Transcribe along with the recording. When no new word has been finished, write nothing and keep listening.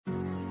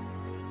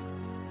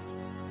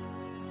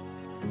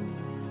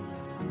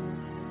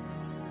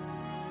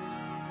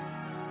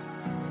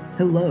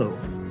Hello,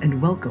 and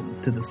welcome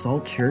to the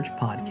Salt Church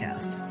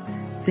Podcast.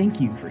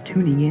 Thank you for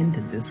tuning in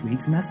to this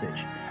week's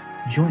message.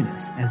 Join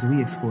us as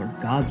we explore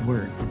God's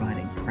Word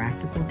providing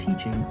practical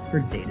teaching for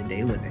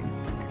day-to-day living.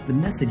 The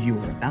message you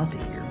are about to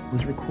hear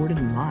was recorded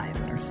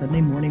live at our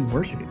Sunday morning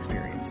worship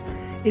experience.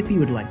 If you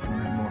would like to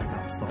learn more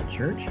about Salt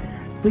Church,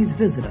 please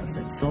visit us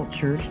at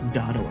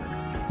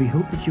saltchurch.org. We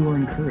hope that you are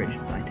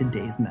encouraged by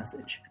today's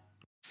message.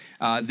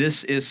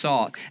 This is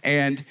Salt.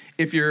 And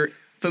if you're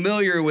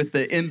familiar with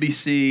the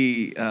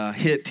NBC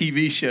hit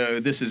TV show,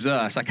 This Is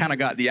Us, I kind of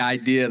got the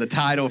idea, the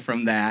title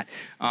from that.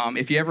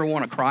 If you ever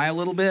want to cry a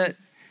little bit,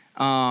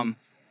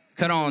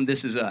 cut on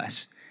This Is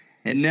Us.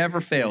 It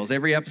never fails.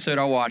 Every episode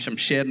I watch, I'm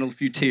shedding a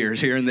few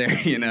tears here and there,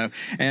 you know.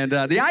 And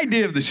the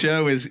idea of the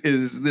show is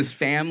this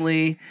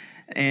family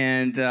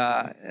and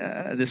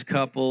this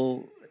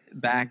couple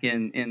back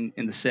in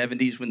the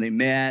 70s when they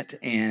met,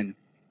 and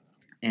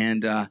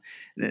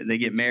they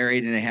get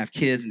married and they have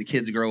kids and the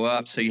kids grow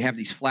up. So you have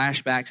these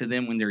flashbacks of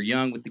them when they're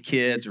young with the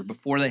kids or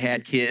before they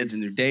had kids,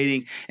 and they're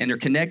dating, and they're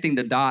connecting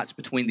the dots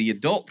between the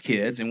adult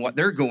kids and what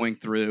they're going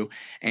through.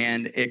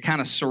 And it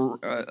kind of,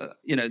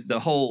 the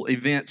whole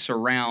event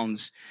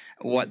surrounds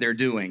what they're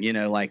doing,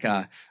 like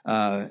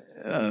how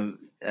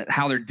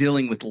they're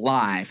dealing with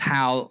life,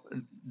 how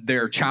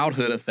their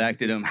childhood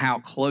affected them, how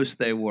close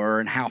they were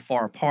and how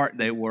far apart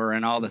they were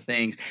and all the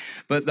things.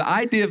 But the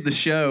idea of the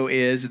show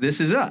is this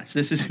is us.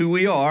 This is who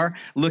we are.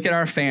 Look at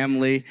our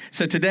family.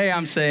 So today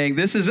I'm saying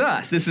this is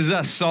us. This is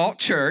us, Salt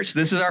Church.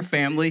 This is our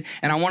family.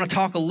 And I want to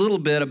talk a little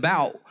bit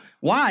about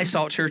why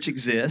Salt Church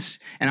exists.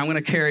 And I'm going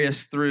to carry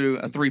us through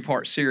a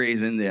 3-part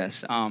series in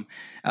this.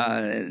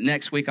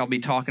 Next week, I'll be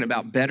talking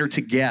about better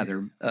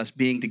together, us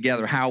being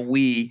together, how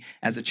we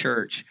as a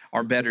church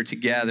are better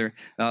together.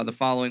 The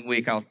following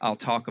week, I'll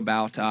talk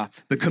about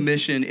the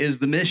commission is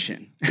the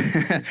mission.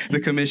 The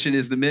commission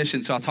is the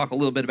mission. So I'll talk a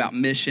little bit about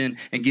mission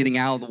and getting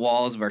out of the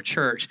walls of our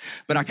church.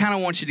 But I kind of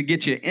want you to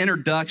get you an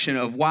introduction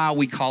of why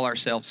we call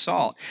ourselves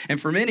Salt.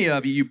 And for many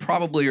of you, you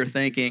probably are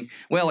thinking,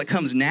 well, it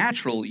comes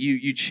natural.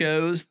 You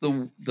chose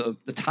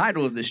the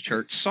title of this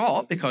church,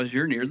 Salt, because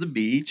you're near the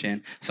beach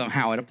and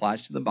somehow it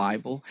applies to the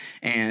Bible.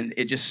 And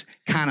it just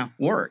kind of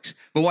works.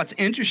 But what's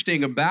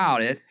interesting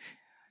about it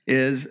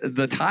is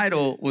the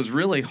title was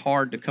really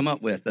hard to come up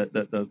with.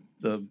 The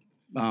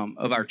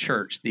of our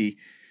church, the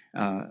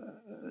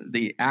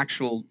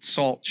actual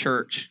Salt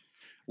Church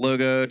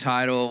logo,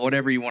 title,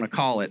 whatever you want to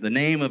call it, the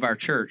name of our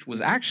church was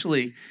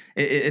actually.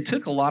 It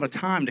took a lot of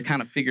time to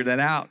kind of figure that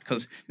out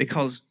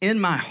because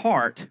in my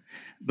heart,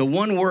 the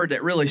one word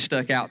that really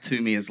stuck out to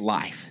me is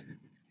life,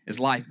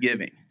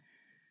 life-giving.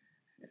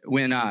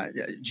 When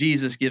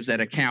Jesus gives that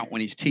account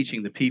when he's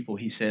teaching the people,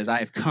 he says, I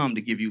have come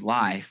to give you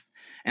life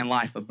and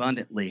life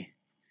abundantly.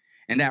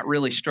 And that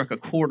really struck a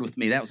chord with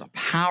me. That was a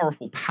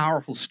powerful,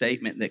 powerful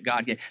statement that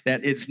God gave.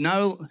 That it's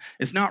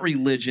not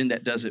religion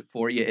that does it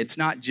for you. It's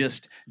not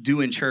just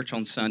doing church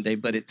on Sunday,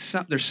 but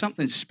there's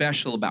something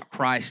special about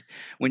Christ.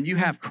 When you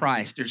have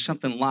Christ, there's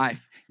something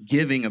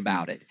life-giving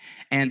about it.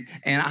 And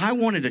I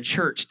wanted a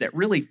church that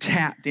really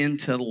tapped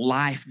into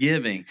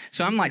life-giving.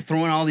 So I'm like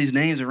throwing all these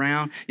names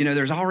around.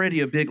 There's already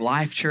a big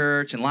life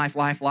church and life.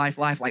 Like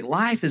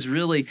life is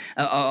really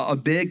a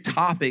big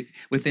topic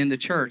within the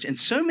church. And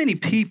so many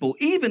people,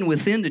 even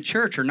within the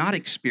church, are not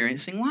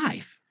experiencing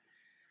life.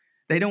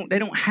 They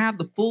don't have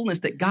the fullness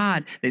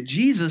that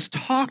Jesus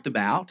talked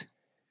about,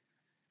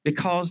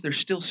 because they're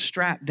still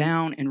strapped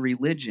down in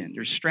religion.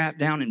 They're strapped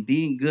down in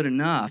being good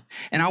enough.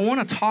 And I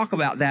want to talk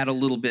about that a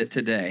little bit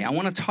today. I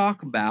want to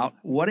talk about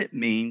what it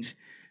means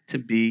to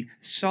be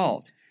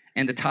salt.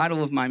 And the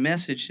title of my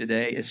message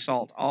today is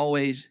Salt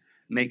Always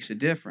Makes a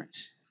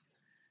Difference.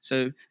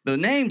 So the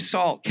name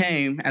Salt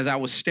came as I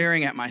was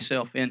staring at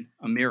myself in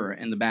a mirror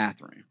in the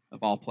bathroom,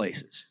 of all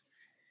places.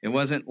 It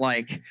wasn't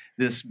like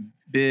this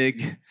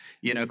big,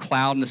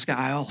 cloud in the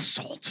sky, oh,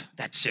 salt,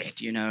 that's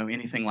it,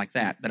 anything like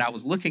that. But I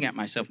was looking at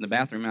myself in the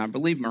bathroom, and I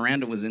believe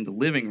Miranda was in the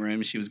living room,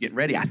 and she was getting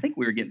ready. I think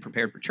we were getting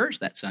prepared for church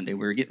that Sunday. We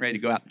were getting ready to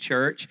go out to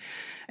church,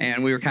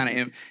 and we were kind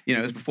of,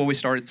 it was before we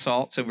started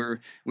Salt, so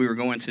we were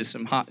going to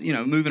some,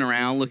 moving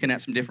around, looking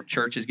at some different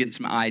churches, getting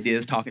some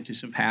ideas, talking to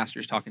some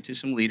pastors, talking to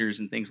some leaders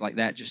and things like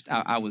that.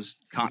 I was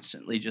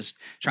constantly just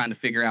trying to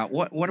figure out,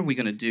 what are we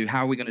going to do?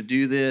 How are we going to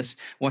do this?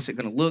 What's it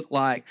going to look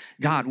like?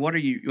 God, what are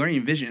you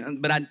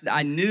envisioning? But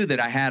I knew that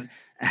I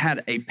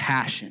had a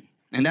passion,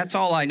 and that's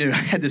all I knew. I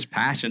had this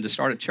passion to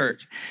start a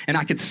church, and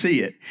I could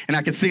see it, and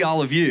I could see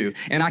all of you,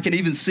 and I can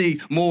even see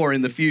more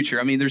in the future.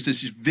 I mean, there's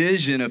this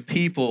vision of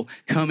people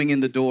coming in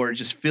the door,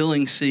 just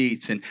filling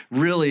seats and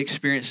really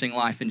experiencing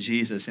life in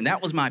Jesus, and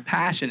that was my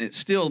passion. It's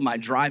still my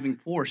driving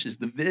force, is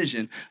the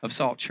vision of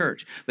Salt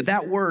Church. But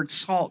that word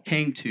salt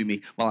came to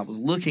me while I was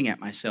looking at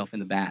myself in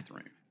the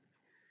bathroom,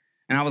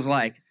 and I was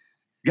like,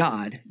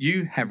 God,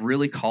 you have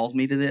really called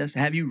me to this?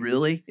 Have you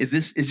really? Is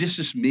this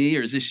just me,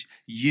 or is this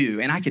you?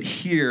 And I could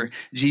hear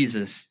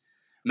Jesus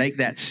make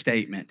that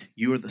statement.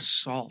 You are the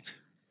salt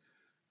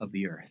of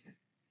the earth.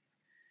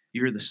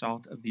 You are the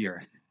salt of the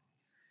earth.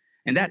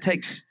 And that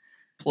takes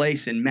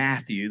place in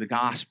Matthew, the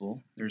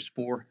gospel. There's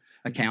four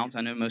accounts.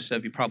 I know most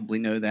of you probably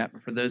know that,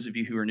 but for those of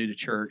you who are new to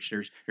church,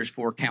 there's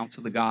 4 accounts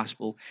of the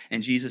gospel,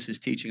 and Jesus is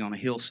teaching on a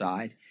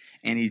hillside,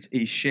 and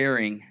he's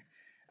sharing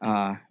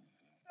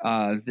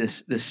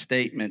this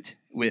statement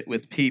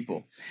with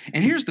people.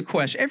 And here's the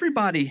question.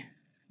 Everybody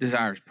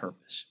desires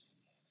purpose.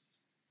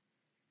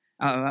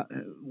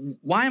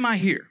 Why am I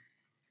here?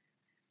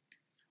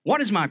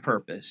 What is my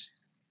purpose?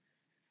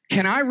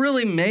 Can I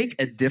really make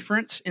a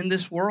difference in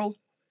this world?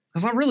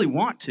 Because I really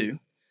want to.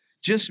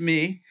 Just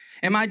me.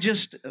 Am I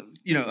just,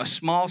 a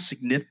small,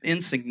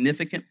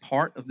 insignificant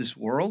part of this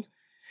world?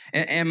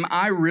 Am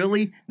I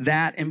really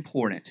that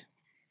important?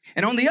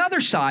 And on the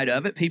other side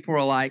of it, people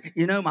are like,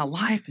 my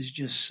life is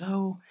just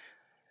so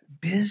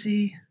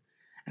busy,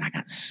 and I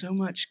got so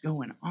much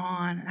going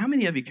on. How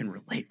many of you can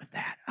relate with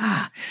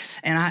that?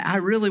 And I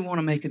really want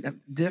to make a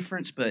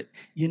difference, but,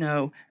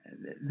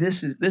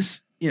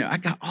 I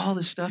got all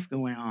this stuff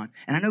going on.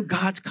 And I know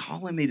God's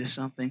calling me to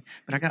something,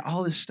 but I got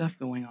all this stuff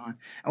going on.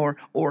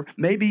 Or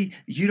maybe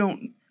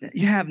you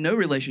have no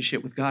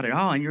relationship with God at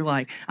all, and you're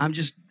like, I'm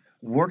just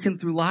working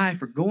through life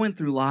or going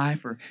through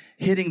life or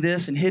hitting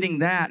this and hitting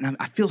that, and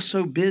I feel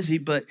so busy,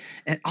 but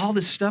all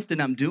this stuff that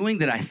I'm doing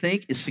that I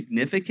think is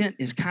significant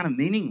is kind of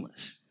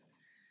meaningless.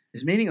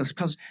 It's meaningless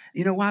because,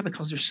 you know why?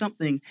 Because there's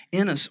something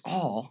in us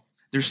all.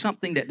 There's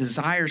something that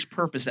desires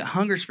purpose, that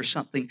hungers for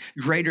something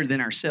greater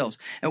than ourselves.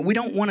 And we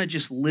don't want to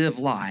just live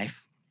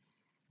life,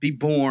 be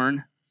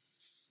born,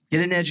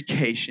 get an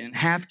education,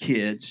 have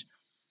kids,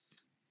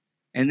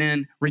 and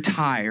then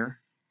retire,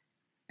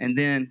 and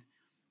then,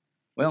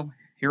 well,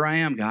 here I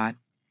am, God.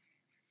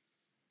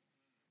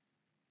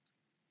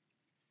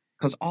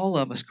 Because all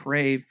of us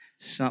crave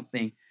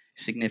something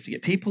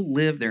significant. People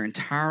live their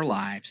entire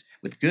lives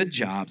with good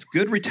jobs,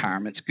 good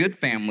retirements, good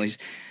families,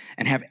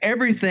 and have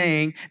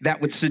everything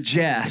that would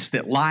suggest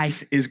that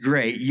life is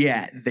great,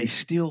 yet they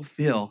still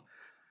feel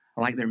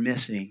like they're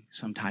missing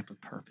some type of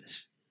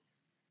purpose.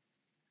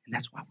 And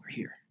that's why we're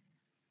here.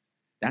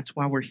 That's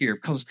why we're here.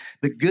 Because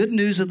the good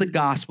news of the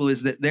gospel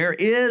is that there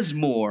is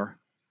more.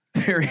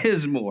 There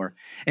is more.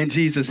 And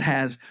Jesus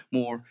has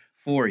more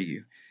for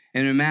you.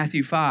 And in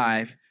Matthew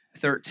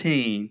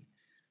 5:13,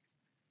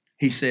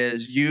 he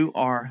says, you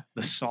are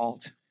the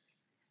salt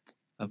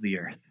of the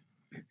earth.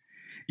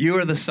 You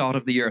are the salt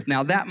of the earth.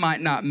 Now, that might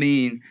not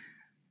mean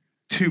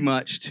too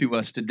much to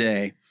us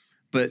today,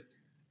 but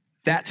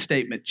that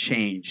statement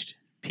changed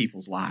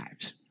people's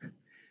lives.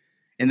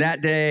 In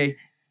that day,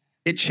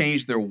 it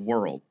changed their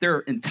world, their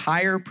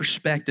entire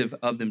perspective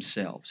of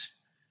themselves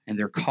and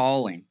their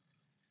calling.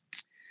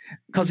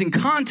 Because in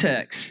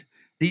context,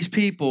 these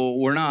people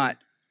were not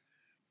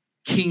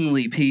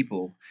kingly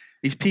people.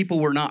 These people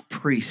were not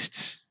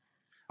priests.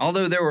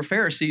 Although there were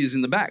Pharisees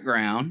in the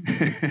background,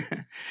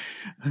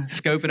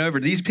 scoping over,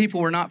 these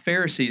people were not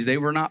Pharisees. They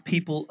were not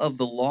people of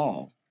the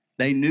law.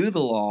 They knew the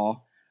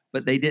law,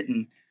 but they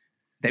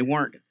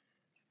weren't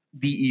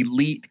the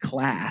elite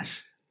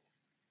class.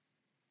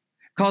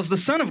 Because the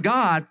Son of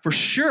God, for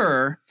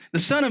sure, the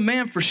Son of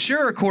Man, for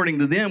sure, according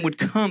to them, would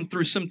come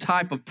through some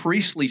type of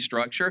priestly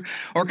structure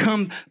or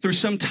come through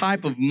some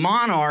type of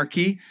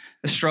monarchy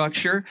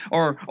structure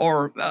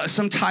or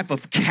some type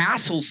of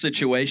castle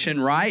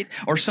situation, right?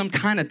 Or some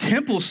kind of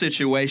temple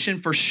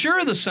situation. For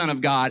sure, the Son of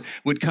God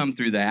would come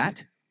through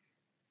that.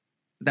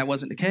 But that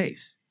wasn't the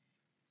case.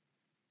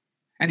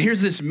 And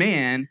here's this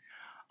man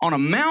on a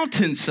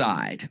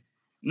mountainside,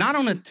 not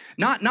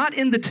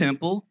in the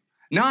temple,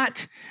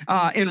 not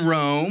in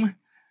Rome,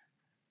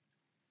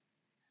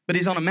 but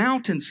he's on a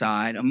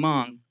mountainside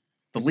among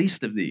the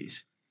least of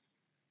these.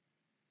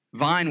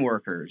 Vine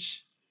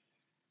workers,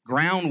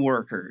 ground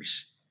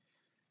workers,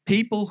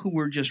 people who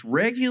were just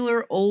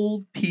regular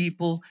old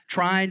people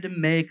trying to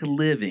make a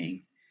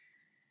living.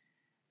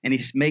 And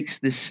he makes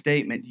this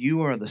statement,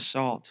 you are the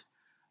salt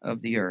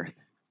of the earth.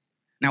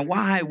 Now,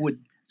 why would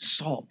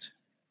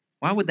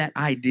that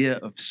idea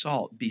of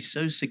salt be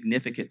so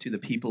significant to the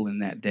people in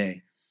that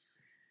day?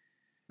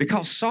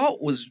 Because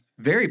salt was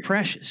very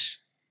precious.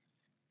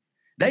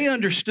 They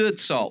understood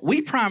salt.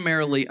 We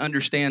primarily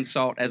understand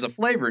salt as a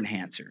flavor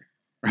enhancer,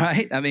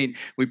 right? I mean,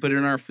 we put it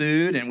in our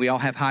food, and we all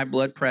have high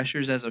blood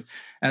pressures as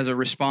a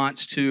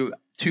response to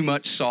too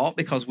much salt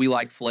because we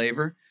like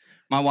flavor.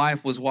 My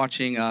wife was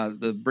watching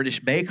the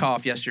British Bake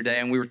Off yesterday,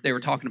 and they were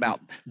talking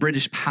about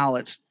British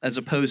palates as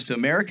opposed to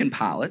American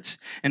palates,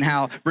 and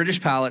how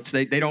British palates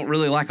they don't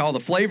really like all the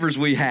flavors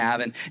we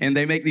have, and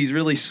they make this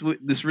really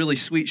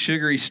sweet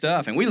sugary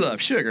stuff, and we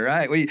love sugar,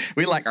 right? We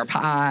like our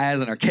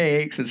pies and our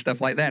cakes and stuff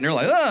like that, and they're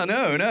like, oh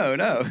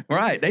no,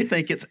 right? They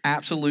think it's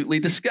absolutely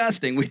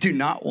disgusting. We do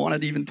not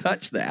want to even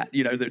touch that.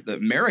 The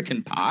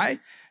American pie.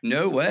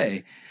 No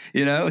way.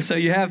 So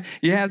you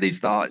have these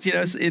thoughts,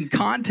 in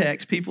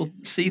context, people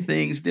see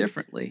things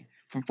differently.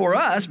 For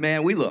us,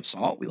 man, we love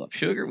salt, we love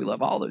sugar, we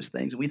love all those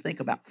things, and we think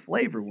about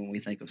flavor when we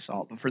think of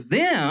salt. But for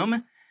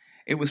them,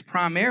 it was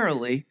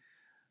primarily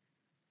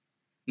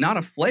not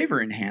a flavor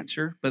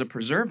enhancer, but a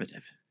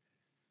preservative.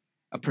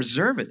 A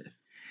preservative.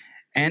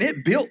 And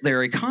it built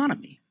their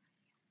economy.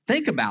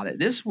 Think about it.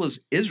 This was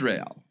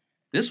Israel.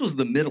 This was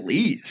the Middle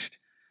East.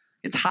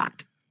 It's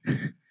hot.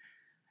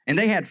 And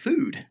they had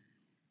food.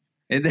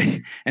 And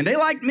they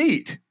liked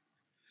meat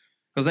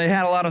because they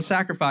had a lot of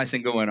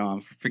sacrificing going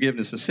on for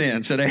forgiveness of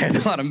sin. So they had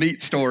a lot of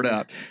meat stored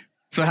up.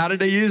 So how did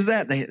they use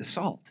that? They had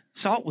salt.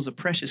 Salt was a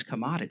precious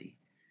commodity.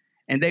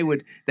 And they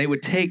would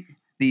take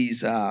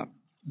these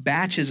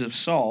batches of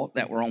salt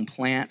that were on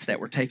plants that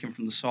were taken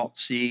from the salt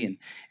sea,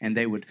 and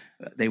they would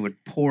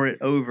pour it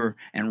over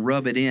and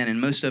rub it in.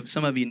 And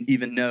some of you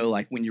even know,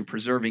 like when you're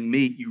preserving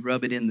meat, you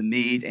rub it in the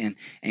meat, and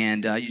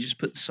you just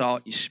put the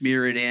salt, you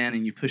smear it in,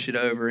 and you push it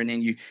over, and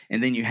then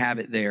you have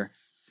it there.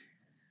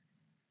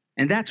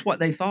 And that's what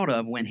they thought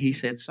of when he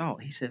said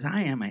salt. He says,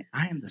 I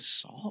am the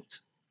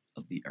salt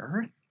of the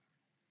earth.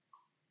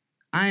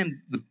 I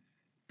am the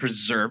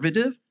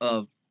preservative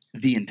of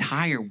the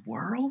entire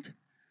world.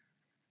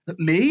 But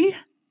me?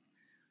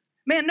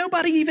 Man,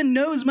 nobody even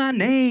knows my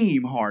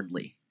name,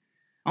 hardly.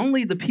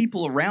 Only the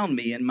people around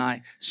me in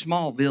my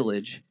small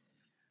village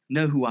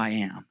know who I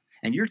am.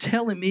 And you're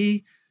telling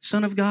me,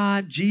 Son of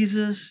God,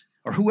 Jesus,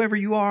 or whoever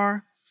you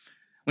are,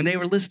 when they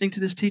were listening to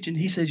this teaching,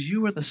 he says,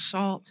 you are the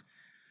salt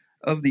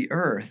of the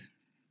earth.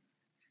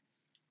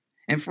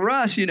 And for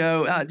us,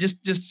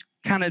 just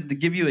kind of to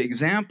give you an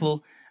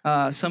example,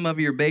 some of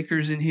your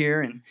bakers in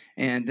here,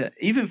 and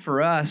even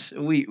for us,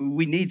 we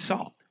need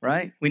salt.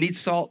 Right? We need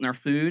salt in our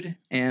food,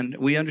 and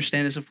we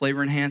understand it's a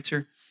flavor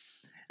enhancer.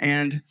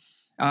 And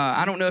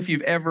I don't know if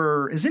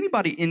has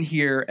anybody in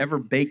here ever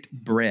baked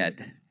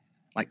bread?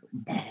 Like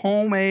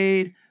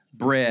homemade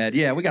bread.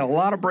 Yeah, we got a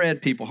lot of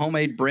bread people,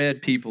 homemade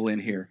bread people in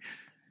here.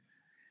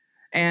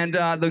 And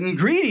the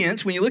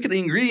ingredients, when you look at the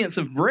ingredients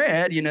of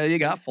bread, you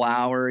got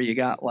flour, you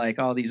got like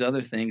all these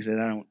other things that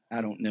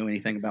I don't know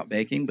anything about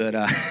baking, but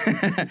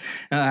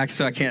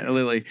so I can't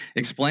really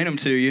explain them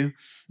to you.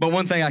 But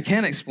one thing I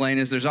can explain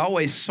is there's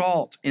always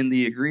salt in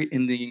the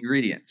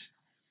ingredients,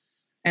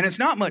 and it's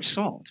not much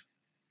salt.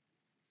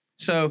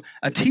 So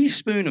a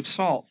teaspoon of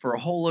salt for a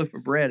whole loaf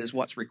of bread is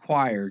what's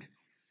required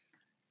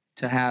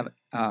to have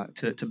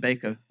to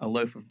bake a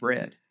loaf of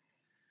bread.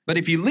 But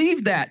if you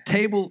leave that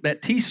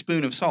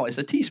teaspoon of salt, it's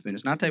a teaspoon,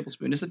 it's not a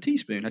tablespoon, it's a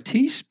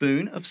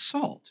teaspoon of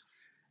salt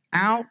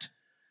out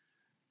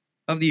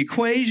of the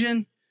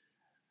equation,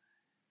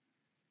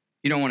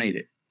 you don't want to eat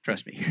it,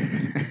 trust me.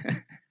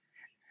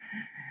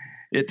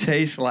 It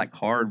tastes like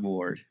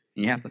cardboard,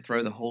 and you have to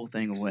throw the whole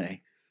thing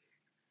away.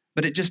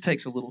 But it just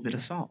takes a little bit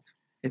of salt.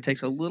 It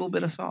takes a little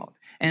bit of salt.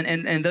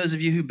 And those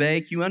of you who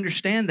bake, you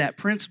understand that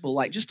principle,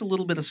 like just a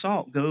little bit of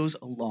salt goes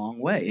a long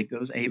way. It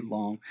goes a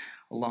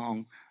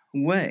long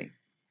way.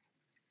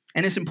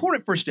 And it's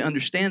important for us to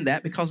understand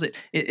that because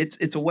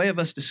it's a way of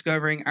us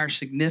discovering our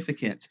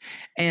significance.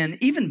 And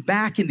even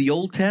back in the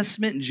Old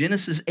Testament, in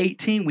Genesis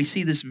 18, we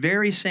see this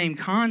very same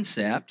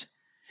concept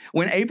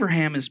when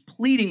Abraham is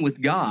pleading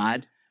with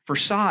God for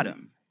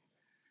Sodom.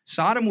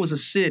 Sodom was a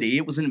city.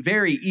 It was a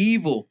very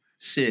evil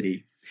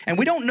city. And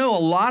we don't know a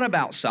lot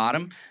about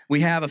Sodom.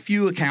 We have a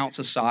few accounts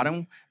of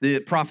Sodom. The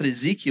prophet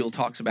Ezekiel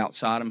talks about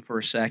Sodom for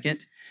a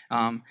second.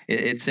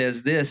 It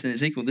says this in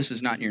Ezekiel, this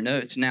is not in your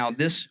notes. Now,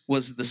 this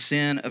was the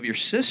sin of your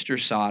sister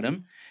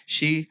Sodom.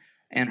 She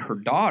and her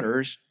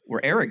daughters were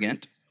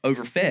arrogant,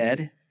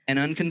 overfed, and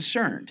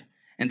unconcerned,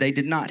 and they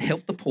did not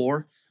help the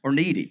poor or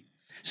needy.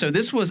 So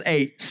this was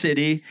a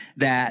city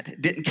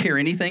that didn't care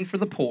anything for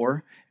the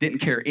poor, didn't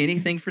care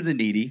anything for the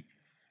needy.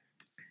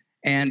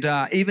 And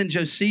even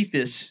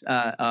Josephus,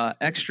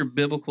 extra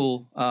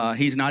biblical,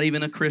 he's not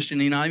even a Christian,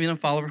 he's not even a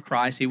follower of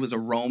Christ. He was a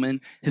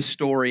Roman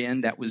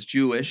historian that was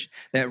Jewish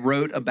that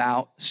wrote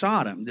about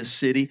Sodom, this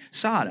city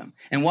Sodom.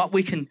 And what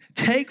we can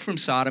take from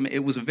Sodom, it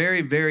was a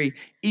very, very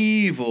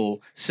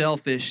evil,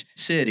 selfish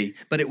city,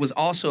 but it was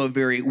also a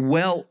very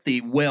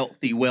wealthy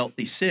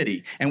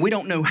city. And we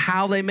don't know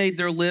how they made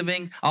their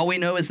living. All we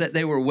know is that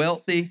they were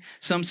wealthy.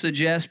 Some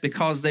suggest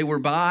because they were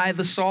by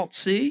the Salt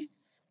Sea,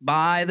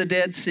 by the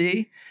Dead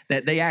Sea,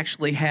 that they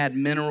actually had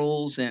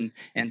minerals and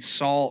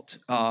salt,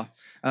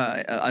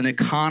 an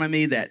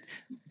economy that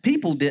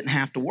people didn't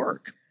have to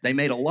work. They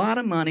made a lot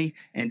of money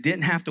and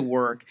didn't have to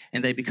work,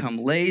 and they become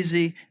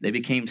lazy, they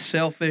became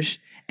selfish,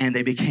 and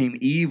they became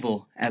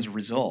evil as a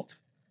result.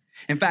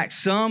 In fact,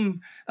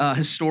 some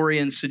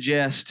historians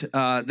suggest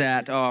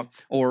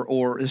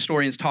or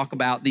historians talk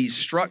about these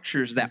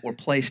structures that were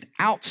placed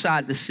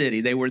outside the city.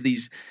 They were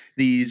these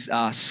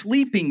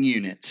sleeping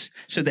units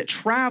so that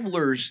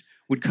travelers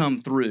would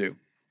come through.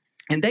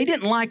 And they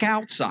didn't like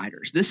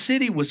outsiders. This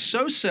city was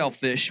so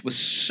selfish, was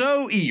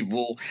so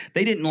evil,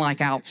 they didn't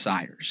like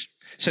outsiders.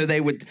 So they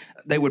would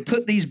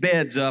put these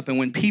beds up, and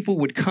when people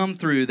would come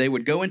through, they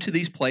would go into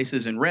these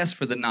places and rest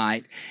for the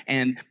night.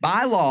 And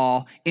by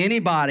law,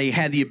 anybody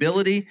had the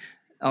ability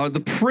or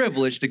the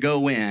privilege to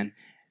go in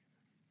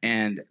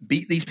and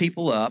beat these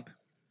people up,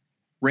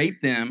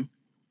 rape them,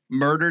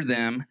 murder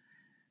them,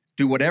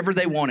 do whatever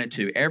they wanted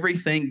to.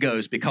 Everything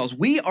goes because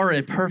we are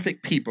a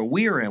perfect people.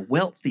 We are a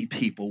wealthy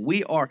people.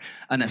 We are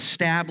an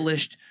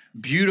established,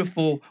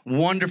 beautiful,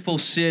 wonderful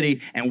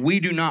city, and we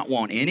do not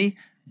want any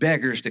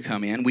beggars to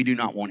come in. We do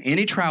not want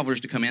any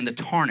travelers to come in to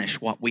tarnish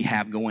what we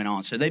have going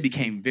on. So they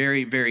became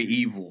very, very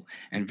evil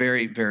and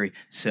very, very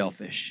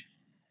selfish.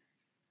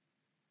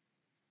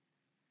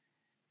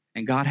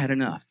 And God had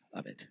enough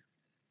of it.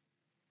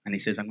 And he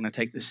says, I'm going to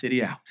take this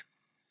city out.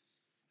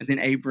 And then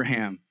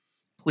Abraham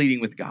pleading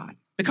with God.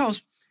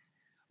 Because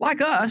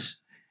like us,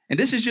 and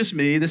this is just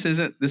me, this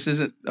isn't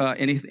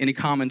any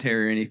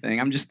commentary or anything.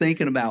 I'm just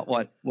thinking about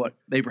what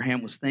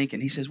Abraham was thinking.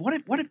 He says, what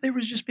if there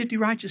was just 50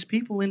 righteous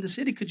people in the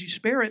city? Could you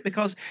spare it?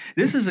 Because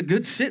this is a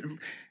good city.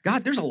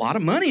 God, there's a lot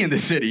of money in the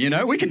city,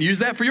 We can use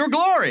that for your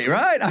glory,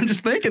 right? I'm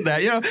just thinking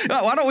that,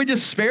 Why don't we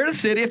just spare the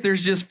city if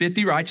there's just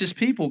 50 righteous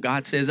people?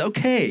 God says,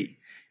 okay,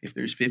 if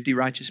there's 50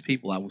 righteous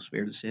people, I will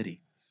spare the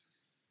city.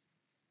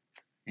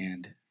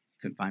 And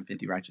couldn't find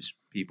 50 righteous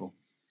people.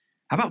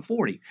 How about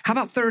 40? How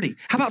about 30?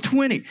 How about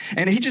 20?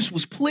 And he just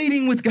was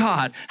pleading with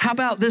God. How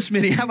about this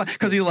many?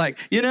 Because he's like,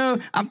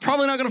 I'm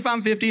probably not going to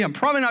find 50. I'm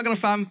probably not going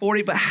to find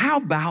 40. But how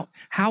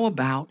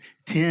about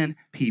 10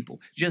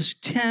 people?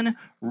 Just 10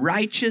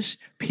 righteous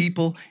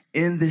people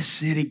in this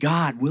city.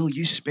 God, will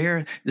you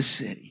spare the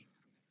city?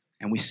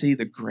 And we see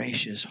the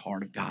gracious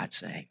heart of God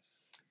say,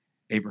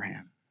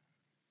 Abraham,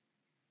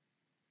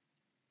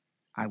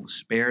 I will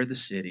spare the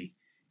city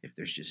if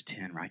there's just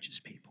 10 righteous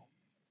people.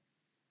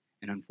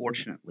 And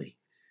unfortunately,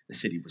 the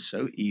city was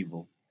so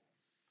evil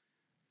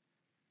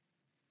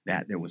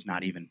that there was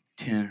not even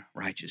 10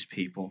 righteous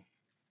people.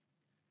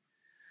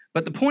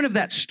 But the point of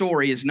that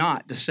story is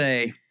not to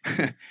say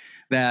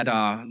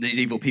that these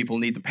evil people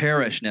need to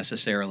perish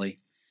necessarily,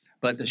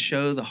 but to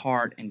show the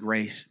heart and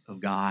grace of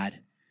God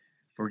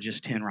for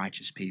just 10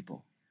 righteous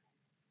people.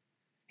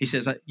 He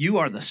says, you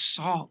are the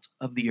salt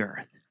of the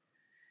earth.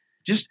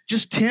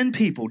 Just 10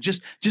 people,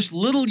 just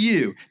little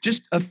you,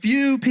 just a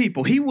few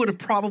people. He would have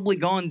probably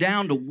gone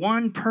down to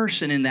one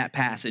person in that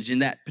passage, in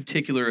that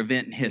particular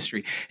event in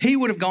history. He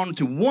would have gone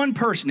to one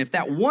person. If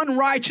that one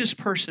righteous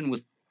person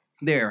was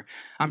there,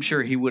 I'm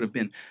sure he would have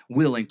been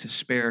willing to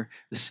spare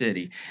the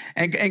city.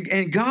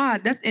 And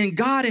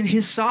God in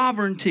his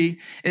sovereignty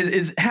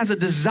has a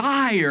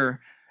desire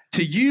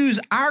to use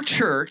our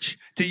church,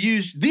 to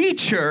use the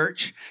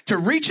church, to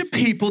reach a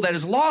people that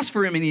is lost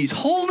for him, and he's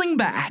holding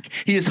back.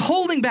 He is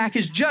holding back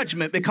his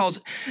judgment because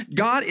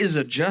God is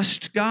a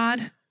just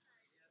God,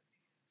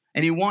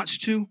 and he wants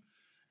to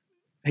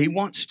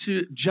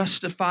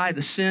justify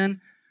the sin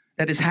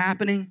that is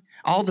happening,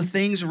 all the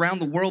things around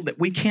the world that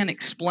we can't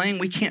explain,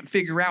 we can't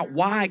figure out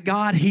why.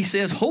 God, he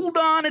says, hold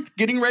on, it's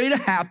getting ready to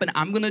happen.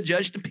 I'm going to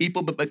judge the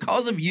people, but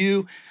because of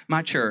you,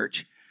 my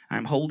church,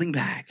 I'm holding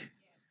back.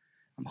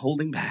 I'm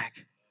holding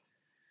back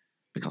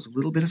because a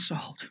little bit of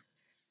salt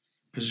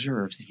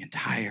preserves the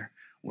entire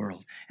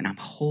world. And I'm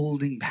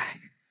holding back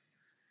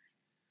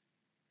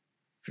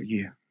for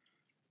you.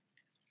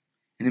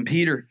 And then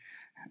Peter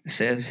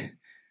says,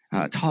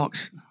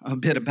 talks a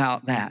bit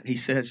about that. He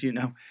says,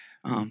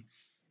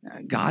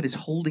 God is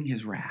holding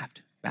his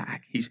raft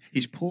back.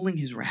 He's pulling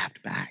his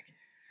raft back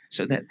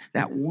so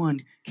that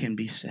one can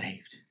be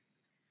saved.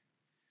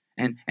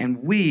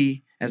 And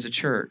we as a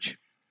church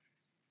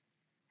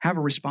have a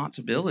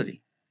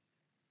responsibility.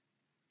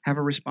 Have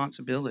a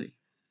responsibility.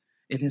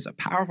 It is a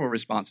powerful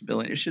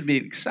responsibility. It should be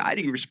an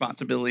exciting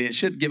responsibility. It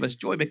should give us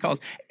joy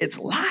because it's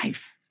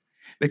life.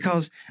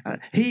 Because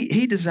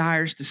he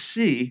desires to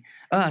see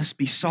us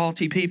be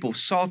salty people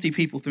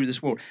through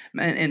this world.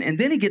 And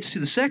then he gets to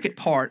the second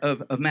part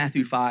of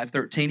Matthew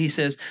 5:13. He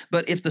says,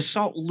 but if the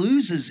salt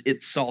loses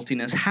its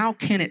saltiness, how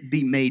can it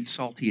be made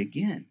salty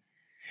again?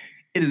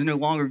 It is no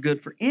longer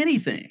good for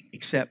anything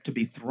except to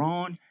be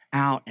thrown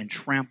out and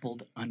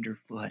trampled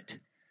underfoot.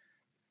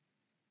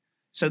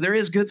 So there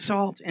is good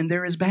salt and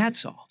there is bad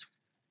salt.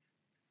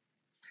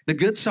 The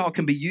good salt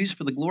can be used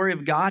for the glory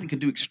of God and can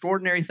do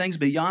extraordinary things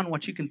beyond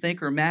what you can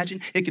think or imagine.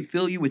 It can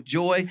fill you with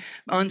joy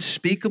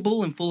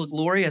unspeakable and full of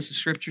glory, as the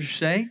scriptures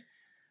say.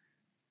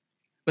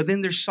 But then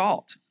there's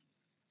salt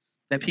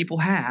that people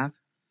have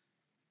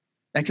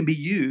that can be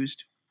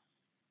used,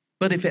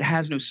 but if it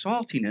has no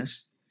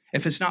saltiness,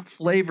 if it's not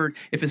flavored,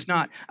 if it's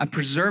not a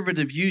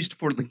preservative used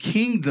for the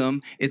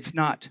kingdom, it's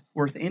not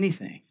worth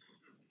anything.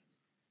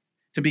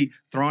 To be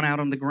thrown out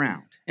on the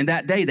ground. And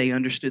that day they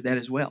understood that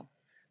as well.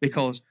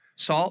 Because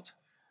salt,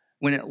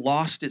 when it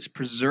lost its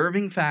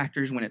preserving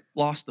factors, when it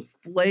lost the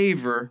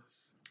flavor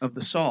of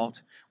the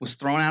salt, was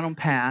thrown out on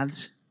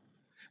paths,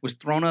 was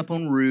thrown up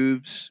on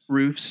roofs.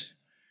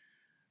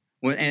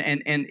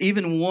 And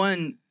even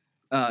one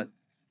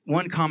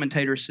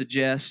commentator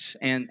suggests,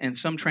 and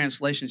some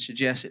translations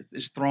suggest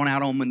it's thrown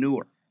out on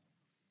manure,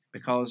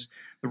 because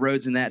the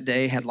roads in that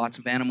day had lots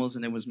of animals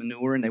and there was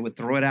manure, and they would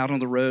throw it out on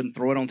the road and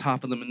throw it on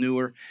top of the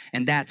manure,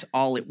 and that's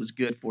all it was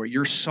good for.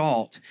 Your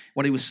salt,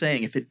 what he was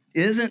saying, if it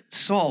isn't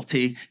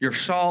salty, your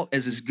salt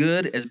is as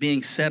good as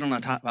being set on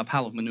a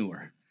pile of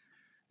manure.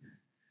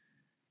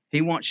 He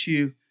wants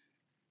you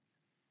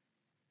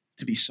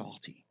to be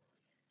salty.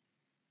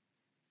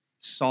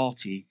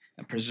 Salty,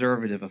 a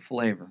preservative of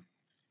flavor.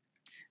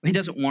 He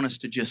doesn't want us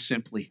to just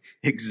simply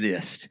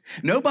exist.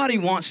 Nobody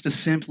wants to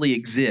simply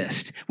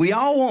exist. We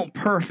all want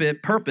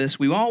perfect purpose.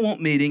 We all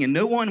want meaning, and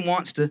no one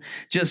wants to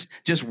just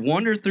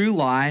wander through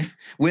life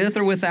with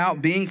or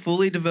without being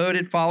fully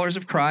devoted followers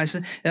of Christ.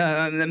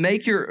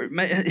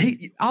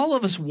 All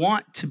of us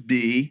want to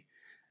be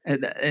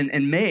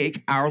and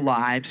make our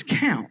lives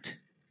count.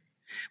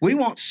 We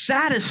want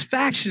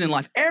satisfaction in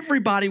life.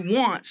 Everybody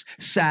wants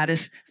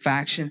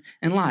satisfaction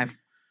in life.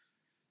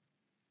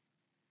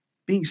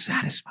 Being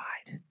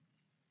satisfied.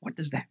 What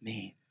does that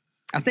mean?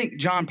 I think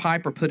John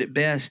Piper put it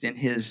best in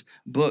his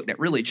book that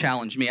really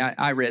challenged me.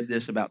 I read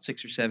this about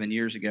 6 or 7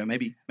 years ago,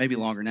 maybe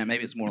longer than that.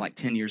 Maybe it's more like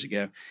 10 years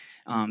ago.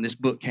 This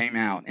book came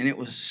out, and it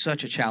was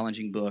such a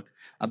challenging book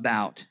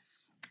about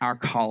our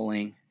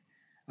calling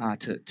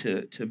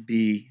to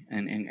be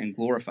and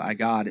glorify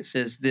God. It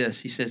says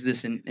this. He says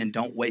this, and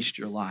don't waste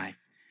your life.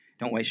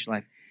 Don't waste your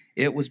life.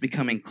 It was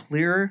becoming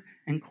clearer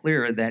and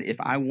clearer that if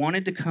I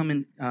wanted to come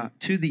in,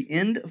 to the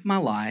end of my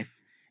life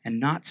and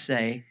not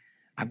say,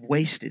 I've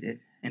wasted it,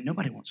 and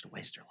nobody wants to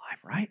waste their life,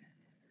 right?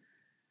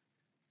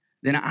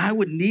 Then I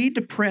would need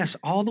to press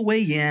all the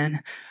way in,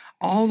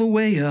 all the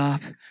way up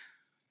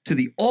to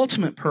the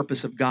ultimate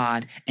purpose of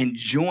God and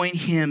join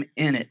Him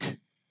in it.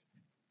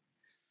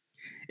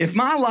 If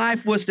my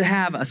life was to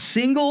have a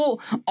single,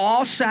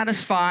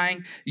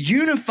 all-satisfying,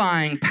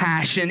 unifying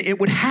passion, it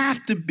would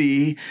have to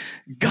be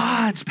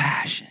God's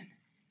passion.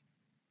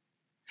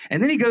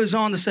 And then he goes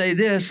on to say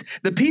this,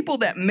 the people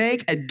that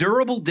make a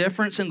durable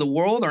difference in the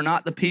world are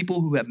not the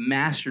people who have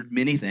mastered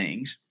many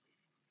things,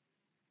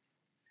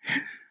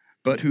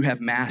 but who have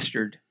been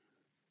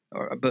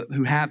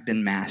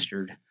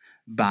mastered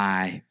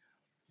by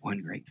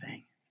one great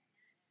thing.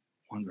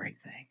 One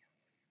great thing.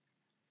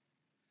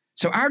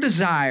 So our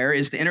desire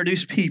is to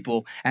introduce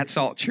people at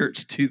Salt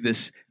Church to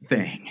this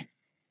thing,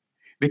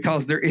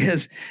 because there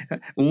is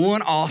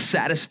one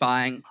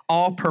all-satisfying,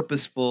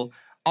 all-purposeful,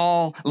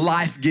 all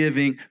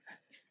life-giving,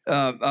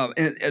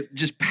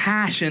 just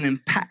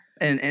passion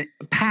and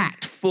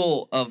packed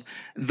full of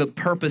the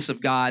purpose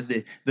of God,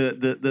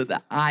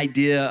 the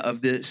idea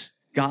of this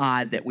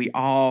God that we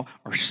all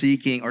are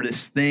seeking, or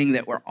this thing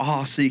that we're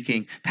all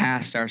seeking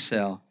past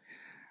ourselves.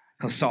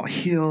 Because salt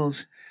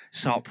heals,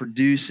 salt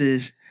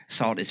produces,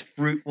 salt is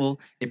fruitful,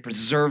 it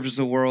preserves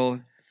the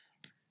world.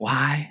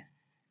 Why?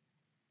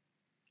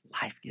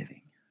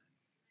 Life-giving.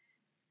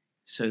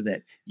 So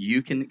that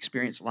you can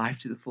experience life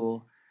to the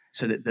full,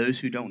 so that those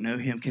who don't know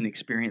Him can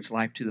experience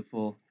life to the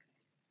full.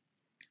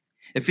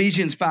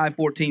 Ephesians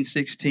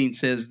 5:14-16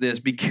 says this,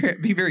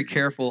 be very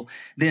careful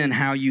then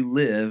how you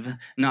live,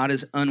 not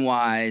as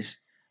unwise,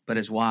 but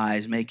as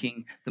wise,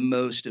 making the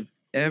most of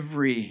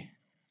every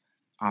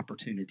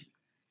opportunity.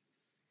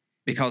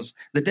 Because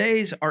the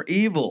days are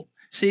evil.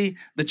 See,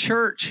 the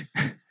church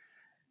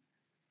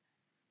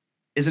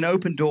is an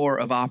open door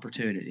of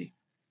opportunity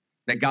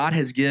that God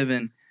has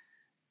given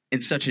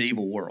in such an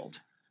evil world.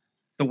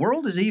 The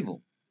world is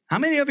evil. How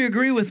many of you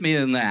agree with me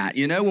in that?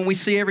 You know, when we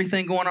see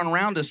everything going on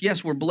around us,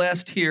 yes, we're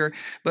blessed here,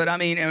 but I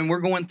mean, and we're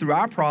going through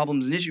our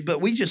problems and issues,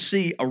 but we just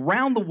see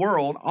around the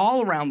world,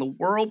 all around the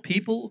world,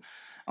 people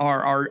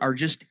are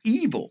just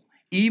evil.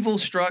 Evil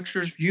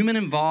structures, human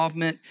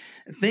involvement,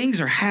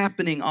 things are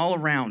happening all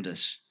around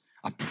us.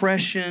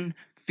 Oppression,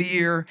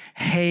 fear,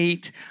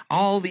 hate,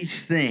 all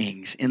these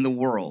things in the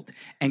world.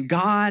 And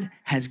God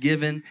has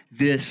given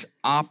this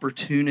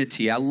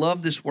opportunity. I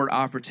love this word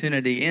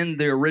opportunity. In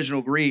the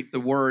original Greek, the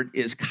word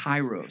is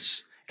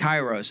kairos.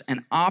 Kairos,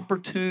 an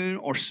opportune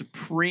or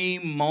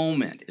supreme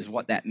moment is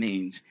what that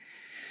means.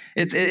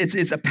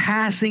 It's a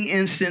passing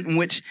instant in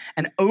which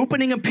an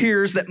opening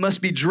appears that must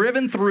be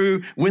driven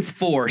through with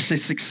force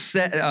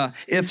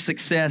if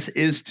success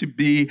is to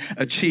be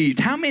achieved.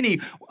 How many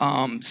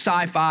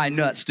sci-fi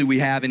nuts do we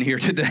have in here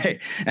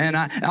today? And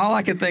all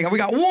I can think of, we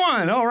got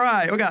one. All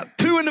right, we got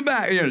two in the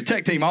back. You know, the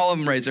tech team, all of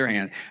them raise their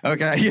hand.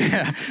 Okay,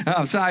 yeah,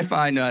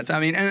 sci-fi nuts. I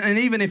mean, and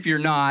even if you're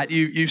not,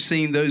 you've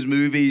seen those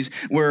movies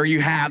where you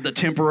have the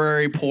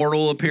temporary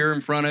portal appear in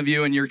front of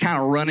you, and you're kind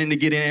of running to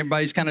get in.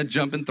 Everybody's kind of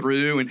jumping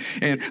through,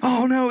 and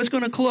oh no, it's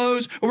going to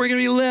close, or we're going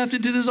to be left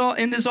into this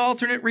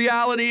alternate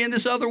reality in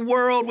this other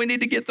world. We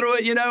need to get through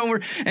it, you know.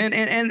 And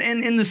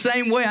in the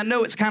same way, I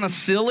know it's kind of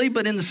silly,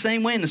 but in the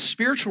same way, in the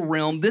spiritual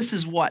realm, this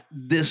is what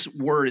this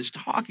word is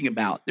talking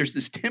about. There's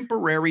this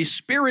temporary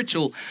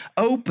spiritual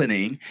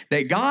opening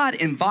that God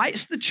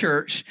invites the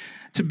church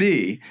to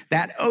be,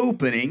 that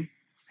opening.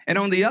 And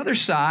on the other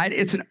side,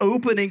 it's an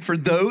opening for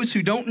those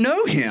who don't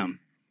know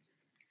Him.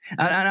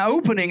 An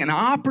opening, an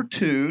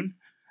opportunity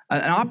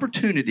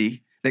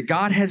that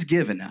God has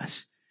given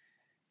us.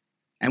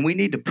 And we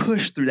need to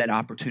push through that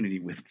opportunity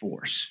with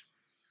force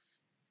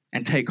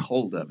and take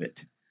hold of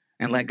it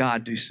and let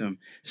God do some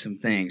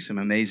things, some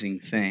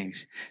amazing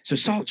things. So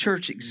Salt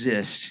Church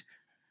exists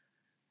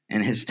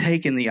and has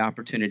taken the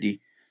opportunity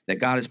that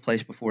God has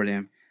placed before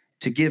them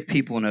to give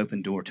people an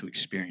open door to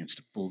experience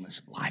the fullness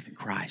of life in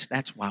Christ.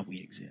 That's why we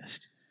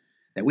exist.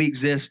 That we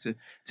exist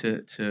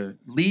to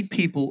lead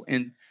people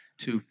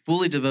into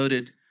fully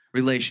devoted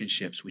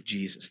relationships with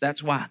Jesus.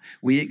 That's why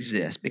we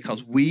exist,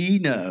 because we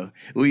know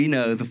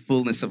the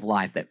fullness of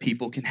life that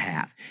people can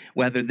have,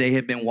 whether they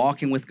have been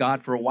walking with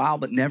God for a while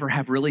but never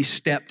have really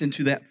stepped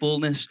into that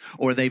fullness,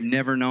 or they've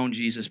never known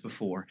Jesus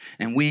before.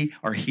 And we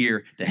are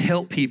here to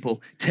help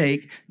people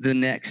take the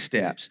next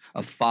steps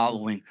of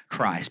following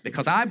Christ,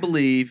 because I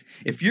believe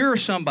if you're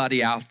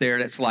somebody out there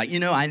that's like,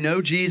 I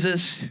know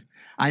Jesus,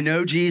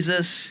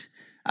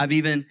 I've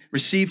even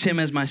received him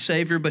as my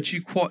Savior, but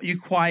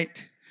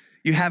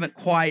you haven't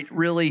quite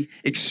really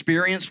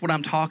experienced what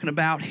I'm talking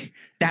about.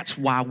 That's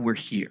why we're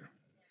here.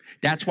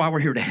 That's why we're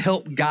here, to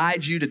help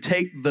guide you to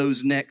take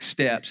those next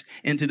steps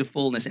into the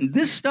fullness. And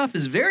this stuff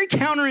is very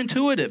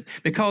counterintuitive,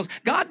 because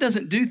God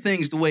doesn't do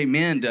things the way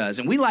man does.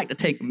 And we like to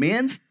take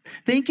man's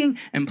thinking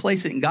and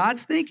place it in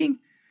God's thinking.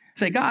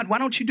 Say, God, why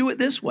don't you do it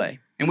this way?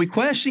 And we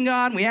question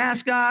God, and we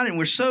ask God, and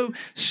we're so,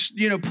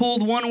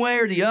 pulled one way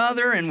or the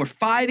other, and we're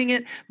fighting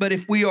it. But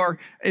if we are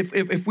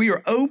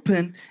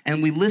open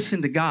and we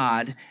listen to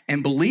God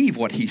and believe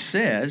what he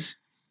says,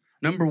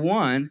 number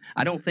one,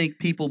 I don't think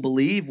people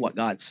believe what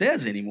God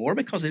says anymore,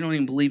 because they don't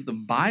even believe the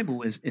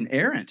Bible is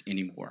inerrant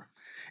anymore.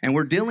 And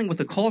we're dealing with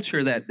a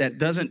culture that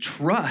doesn't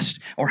trust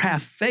or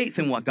have faith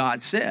in what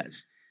God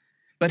says.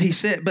 But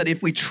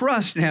if we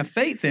trust and have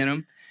faith in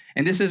him,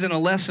 and this isn't a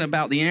lesson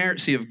about the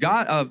inerrancy of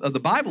God, of the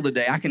Bible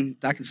today. I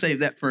can save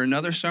that for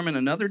another sermon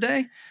another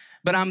day.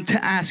 But I'm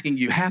asking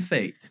you, have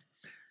faith.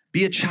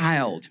 Be a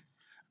child.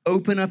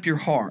 Open up your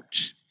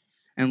hearts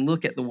and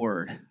look at the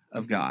Word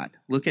of God.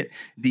 Look at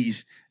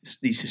these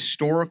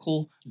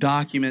historical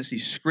documents,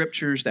 these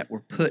scriptures that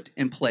were put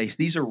in place.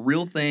 These are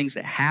real things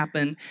that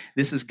happen.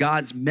 This is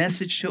God's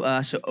message to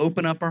us. So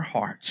open up our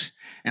hearts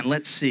and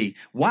let's see.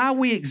 Why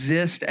we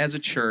exist as a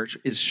church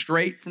is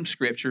straight from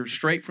Scripture,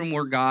 straight from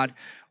where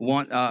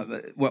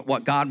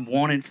what God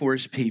wanted for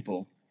his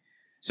people.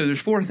 So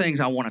there's 4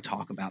 things I want to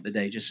talk about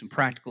today, just some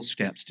practical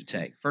steps to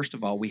take. First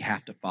of all, we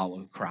have to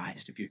follow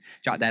Christ. If you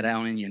jot that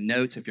down in your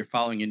notes, if you're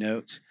following your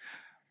notes,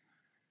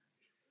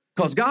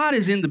 because God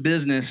is in the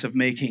business of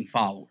making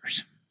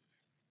followers.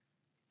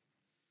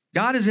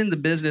 God is in the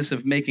business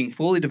of making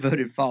fully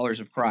devoted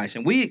followers of Christ.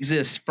 And we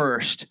exist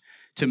first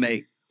to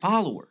make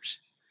followers.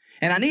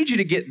 And I need you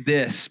to get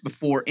this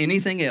before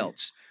anything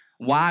else.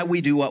 Why we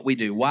do what we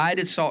do. Why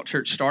did Salt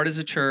Church start as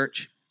a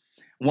church?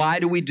 Why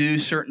do we do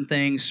certain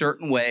things,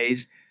 certain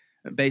ways,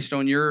 based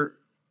on your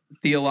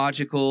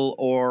theological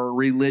or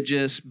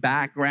religious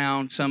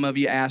background? Some of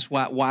you ask,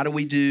 why do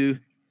we do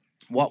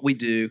what we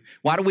do?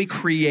 Why do we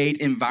create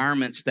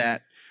environments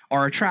that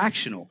are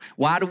attractional?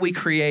 Why do we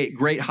create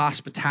great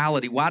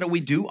hospitality? Why do we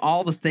do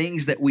all the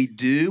things that we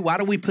do? Why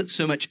do we put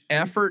so much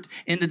effort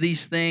into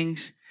these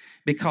things?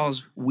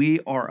 Because we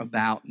are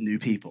about new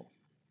people.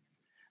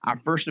 Our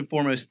first and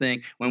foremost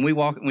thing, when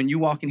you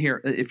walk in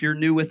here, if you're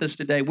new with us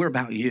today, we're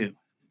about you.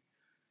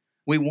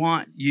 We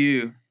want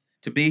you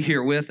to be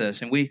here with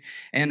us.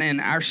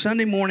 And our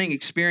Sunday morning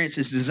experience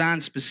is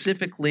designed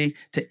specifically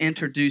to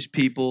introduce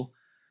people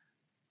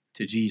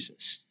to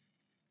Jesus.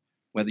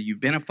 Whether you've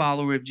been a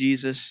follower of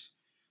Jesus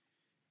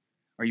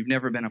or you've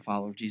never been a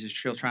follower of Jesus,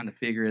 you're still trying to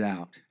figure it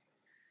out.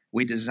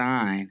 We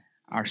design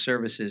our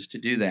services to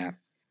do that.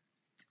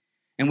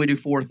 And we do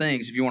 4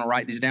 things. If you want to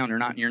write these down, they're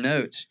not in your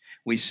notes.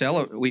 We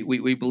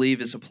believe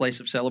it's a place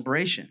of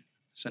celebration.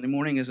 Sunday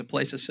morning is a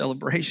place of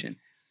celebration.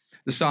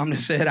 The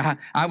psalmist said,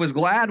 I was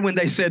glad when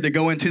they said to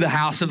go into the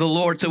house of the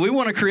Lord. So we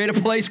want to create a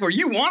place where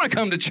you want to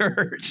come to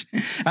church.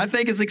 I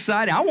think it's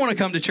exciting. I want to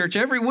come to church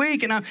every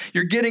week. And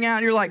you're getting out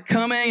and you're like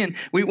coming. And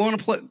we want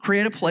to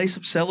create a place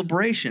of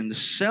celebration, to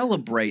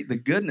celebrate the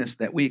goodness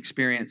that we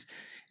experience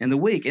in the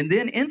week. And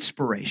then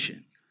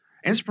inspiration.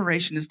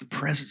 Inspiration is the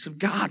presence of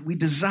God. We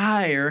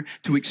desire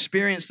to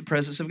experience the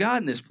presence of God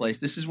in this place.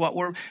 This is what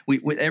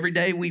every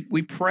day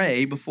we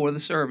pray before the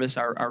service.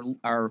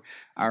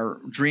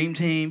 Our dream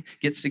team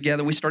gets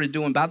together. We started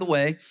doing, by the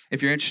way,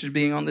 if you're interested in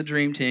being on the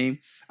dream team,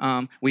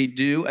 we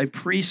do a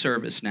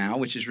pre-service now,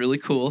 which is really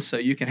cool. So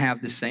you can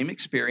have the same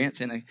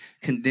experience in a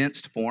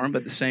condensed form,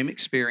 but the same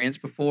experience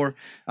before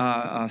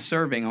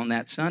serving on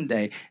that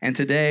Sunday. And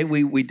today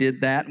we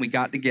did that. We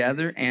got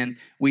together and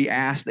we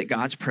asked that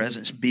God's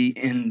presence be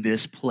in this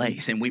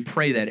place. And we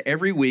pray that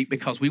every week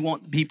because we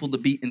want people to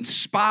be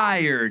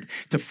inspired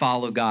to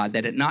follow God,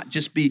 that it not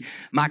just be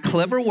my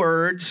clever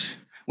words,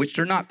 which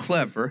they're not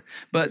clever,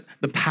 but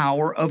the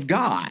power of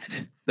God.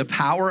 The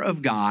power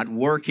of God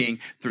working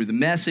through the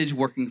message,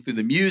 working through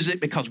the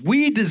music, because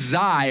we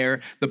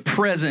desire the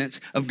presence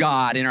of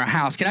God in our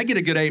house. Can I get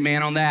a good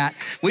amen on that?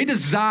 We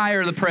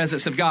desire the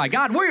presence of God.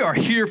 God, we are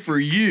here for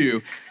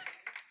you.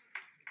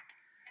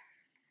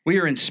 We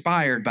are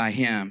inspired by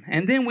Him.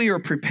 And then we are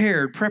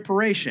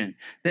preparation,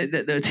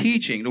 the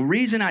teaching. The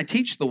reason I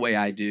teach the way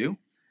I do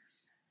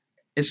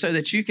is so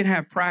that you can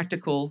have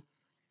practical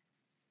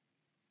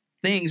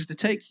things to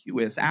take you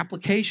with,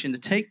 application to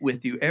take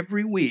with you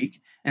every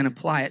week and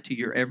apply it to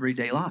your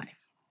everyday life.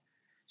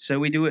 So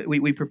we do it.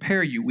 We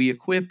prepare you. We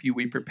equip you.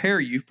 We prepare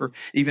you for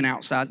even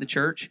outside the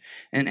church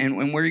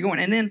and where you're going.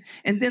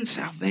 And then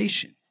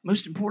salvation.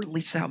 most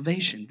importantly,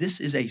 salvation. This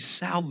is a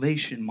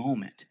salvation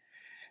moment.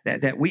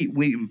 That we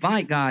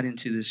invite God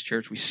into this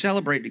church, we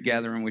celebrate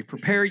together, and we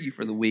prepare you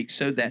for the week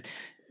so that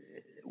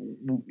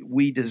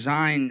we've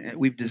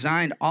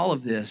designed all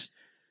of this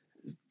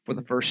for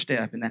the first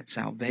step, and that's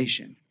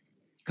salvation.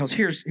 Because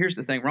here's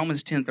the thing.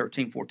 Romans 10,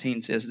 13,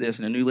 14 says this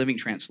in a New Living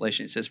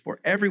Translation. It says,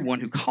 "For everyone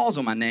who calls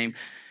on my name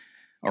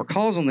or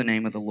calls on the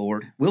name of the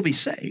Lord will be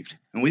saved."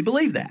 And we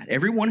believe that.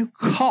 Everyone who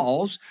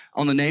calls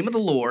on the name of the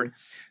Lord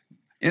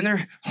in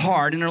their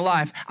heart, in their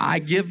life, I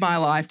give my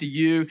life to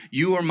you.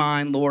 You are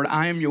mine, Lord.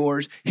 I am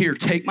yours. Here,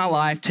 take my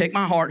life, take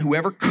my heart.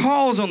 Whoever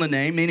calls on the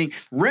name, meaning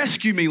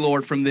rescue me,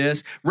 Lord, from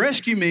this.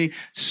 Rescue me,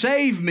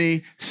 save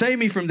me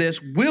from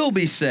this, will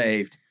be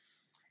saved.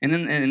 And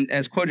then, and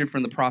as quoted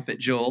from the prophet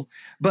Joel,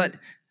 but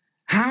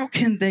how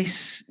can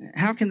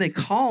they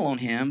call on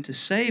him to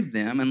save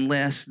them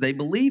unless they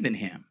believe in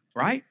him,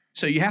 right?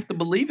 So you have to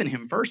believe in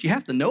him first. You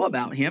have to know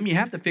about him. You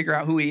have to figure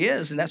out who he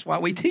is, and that's why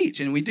we teach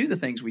and we do the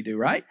things we do,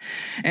 right?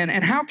 And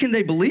how can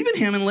they believe in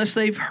him unless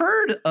they've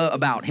heard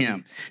about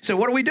him? So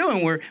what are we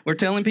doing? We're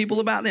telling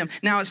people about them.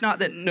 Now, it's not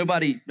that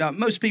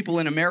most people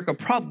in America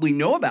probably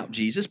know about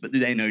Jesus, but do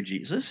they know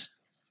Jesus?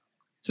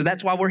 So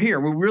that's why we're here.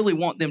 We really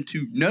want them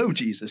to know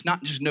Jesus,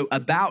 not just know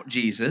about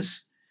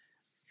Jesus.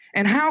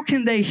 And how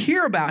can they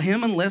hear about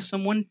him unless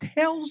someone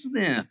tells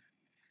them?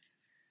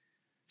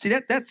 See,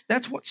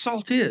 that's what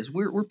salt is.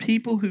 We're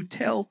people who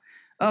tell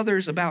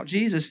others about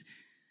Jesus.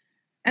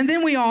 And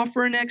then we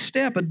offer a next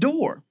step, a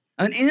door,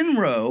 an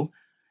inroad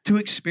to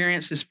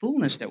experience this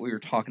fullness that we were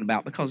talking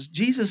about. Because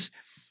Jesus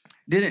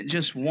didn't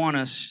just want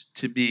us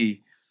to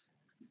be,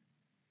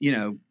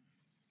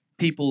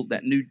 people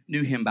that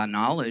knew him by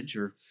knowledge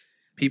or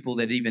people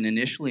that even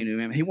initially knew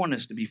him. He wanted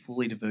us to be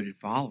fully devoted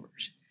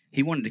followers.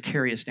 He wanted to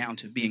carry us down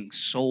to being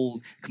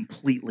sold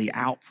completely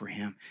out for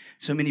him.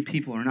 So many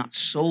people are not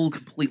sold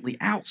completely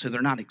out, so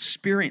they're not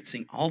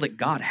experiencing all that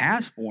God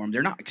has for them.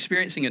 They're not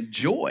experiencing a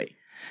joy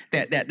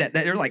that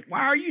they're like, why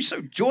are you so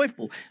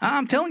joyful?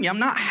 I'm telling you, I'm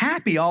not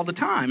happy all the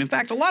time. In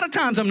fact, a lot of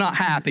times I'm not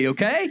happy,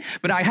 okay?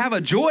 But I have a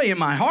joy in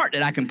my heart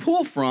that I can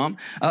pull from,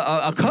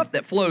 a cup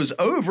that flows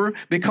over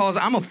because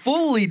I'm a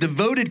fully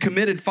devoted,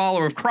 committed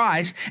follower of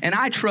Christ, and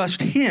I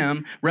trust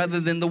him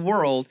rather than the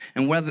world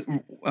and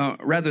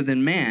rather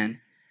than man.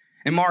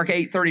 In Mark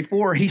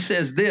 8:34, he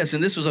says this,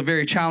 and this was a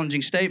very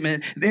challenging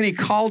statement. Then he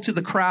called to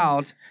the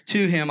crowd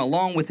to him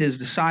along with his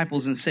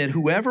disciples and said,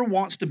 whoever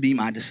wants to be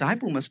my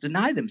disciple must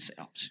deny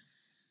themselves.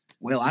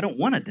 Well, I don't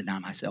want to deny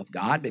myself,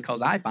 God,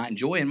 because I find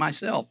joy in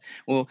myself.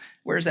 Well,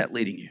 where's that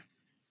leading you?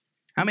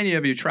 How many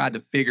of you tried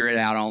to figure it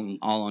out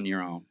all on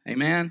your own?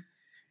 Amen?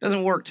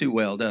 Doesn't work too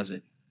well, does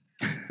it?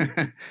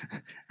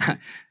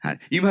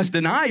 You must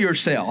deny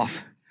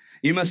yourself.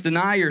 You must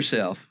deny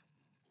yourself.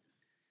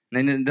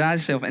 And then deny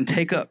yourself and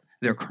take up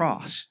their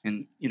cross.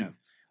 And,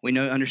 we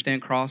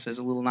understand cross as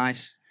a little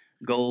nice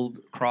gold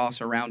cross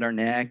around our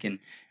neck, and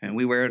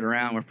we wear it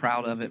around. We're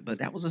proud of it, but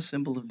that was a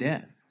symbol of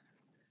death.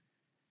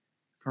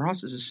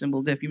 Cross is a symbol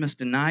of death. You must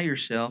deny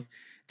yourself,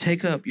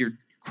 take up your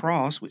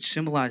cross, which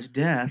symbolized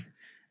death,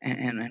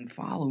 and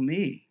follow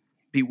me.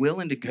 Be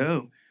willing to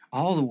go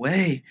all the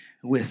way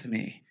with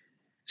me.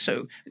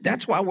 So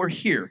that's why we're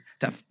here,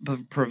 to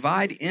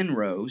provide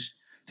inroads,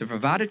 to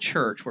provide a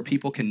church where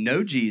people can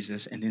know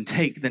Jesus and then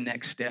take the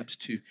next steps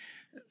to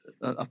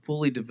a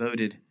fully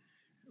devoted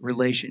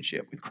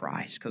relationship with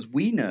Christ. Because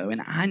we know,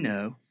 and I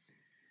know,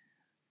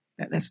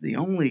 that that's the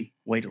only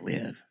way to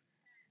live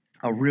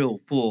a real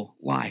full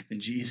life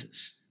in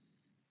Jesus.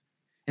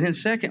 And then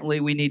secondly,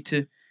 we need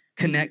to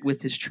connect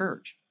with his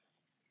church.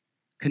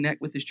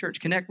 Connect with his church.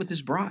 Connect with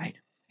his bride.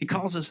 He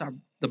calls us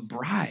the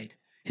bride,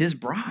 his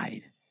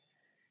bride.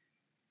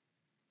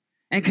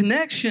 And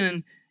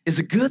connection is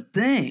a good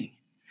thing.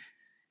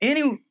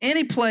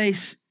 Any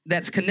place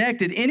that's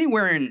connected,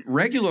 anywhere in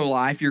regular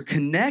life, you're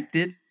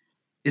connected,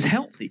 is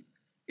healthy.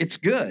 It's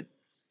good.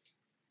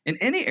 In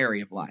any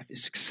area of life,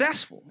 it's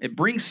successful. It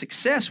brings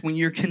success when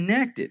you're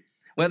connected.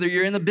 Whether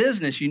you're in the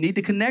business, you need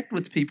to connect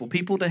with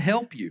people to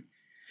help you.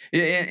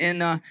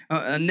 In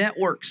a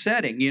network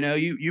setting,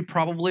 you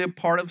probably are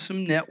part of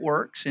some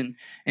networks and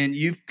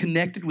you've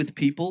connected with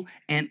people,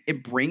 and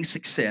it brings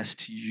success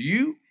to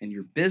you and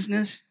your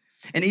business.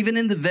 And even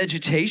in the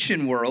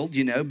vegetation world,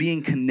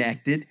 being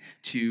connected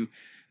to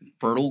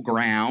fertile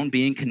ground,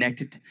 being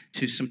connected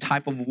to some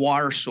type of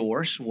water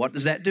source, what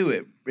does that do?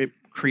 It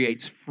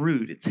creates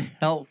fruit. It's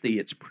healthy.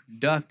 It's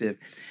productive.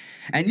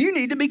 And you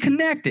need to be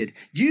connected.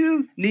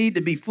 You need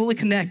to be fully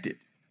connected,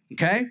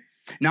 okay?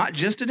 Not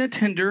just an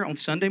attender on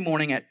Sunday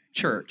morning at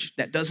church.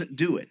 That doesn't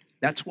do it.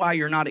 That's why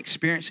you're not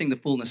experiencing the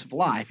fullness of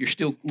life. You're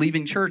still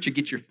leaving church to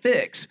get your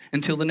fix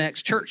until the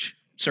next church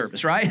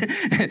service, right?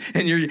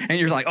 and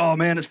you're like, oh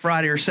man, it's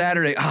Friday or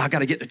Saturday. Oh, I got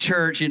to get to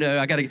church,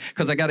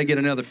 because I got to get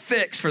another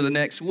fix for the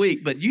next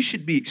week. But you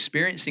should be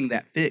experiencing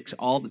that fix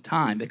all the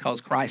time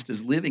because Christ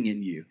is living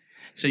in you.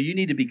 So you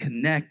need to be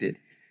connected.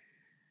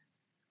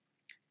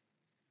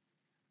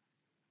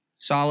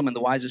 Solomon, the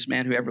wisest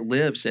man who ever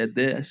lived, said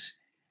this.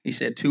 He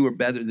said, 2 are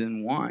better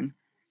than 1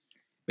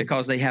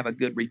 because they have a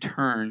good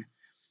return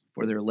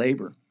for their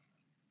labor.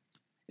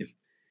 If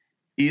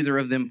either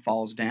of them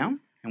falls down,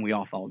 and we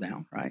all fall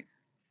down, right?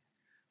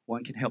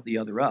 One can help the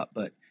other up,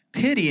 but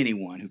pity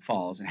anyone who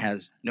falls and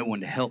has no one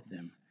to help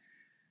them.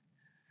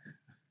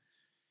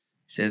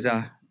 It says,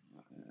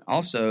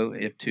 also,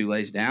 if two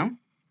lays down,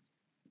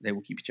 they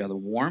will keep each other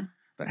warm.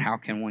 But how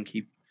can one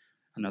keep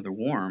another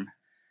warm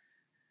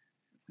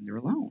when they're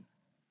alone?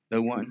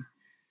 Though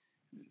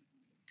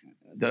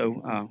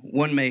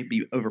one may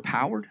be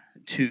overpowered,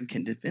 two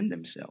can defend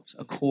themselves.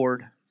 A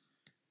cord of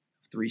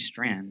 3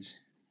 strands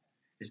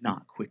is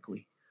not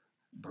quickly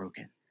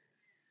broken.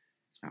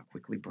 It's not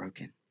quickly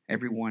broken.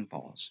 Everyone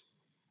falls.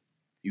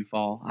 You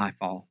fall, I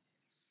fall.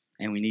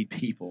 And we need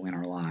people in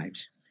our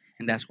lives.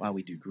 And that's why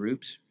we do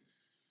groups.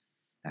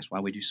 That's why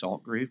we do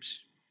SALT groups.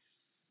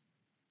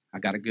 I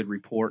got a good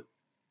report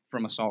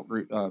from a SALT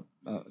group,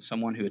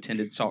 someone who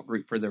attended SALT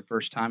group for their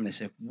first time. They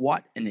said,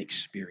 what an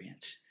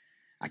experience.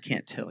 I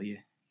can't tell you,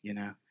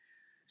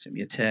 Sent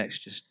me a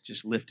text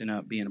just lifting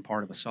up being a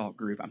part of a SALT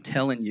group. I'm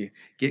telling you,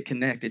 get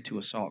connected to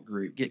a SALT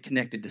group. Get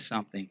connected to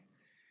something.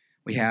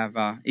 We have,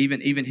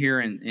 even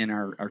here in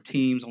our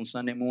teams on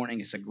Sunday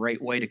morning, it's a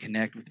great way to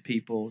connect with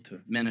people,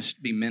 to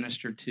be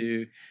ministered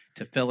to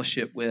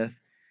fellowship with,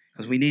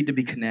 because we need to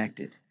be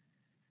connected.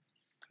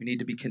 We need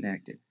to be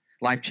connected.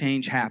 Life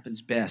change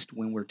happens best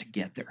when we're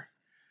together.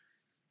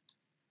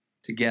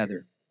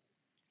 Together.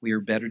 We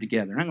are better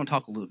together. And I'm going to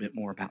talk a little bit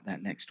more about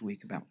that next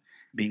week, about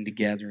being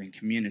together in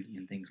community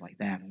and things like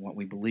that and what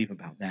we believe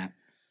about that.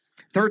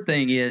 Third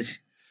thing is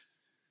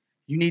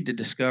you need to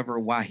discover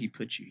why he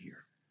put you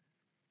here.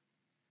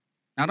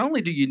 Not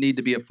only do you need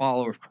to be a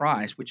follower of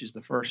Christ, which is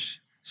the first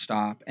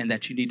stop, and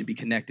that you need to be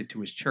connected to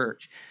his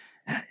church,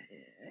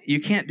 you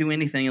can't do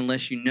anything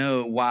unless you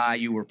know why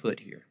you were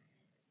put here.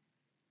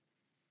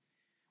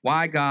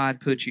 Why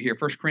God put you here.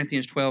 1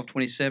 Corinthians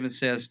 12:27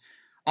 says,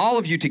 all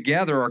of you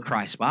together are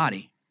Christ's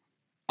body.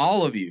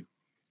 All of you.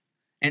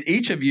 And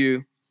each of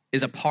you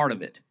is a part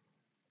of it.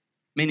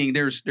 Meaning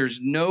there's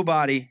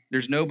nobody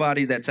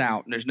that's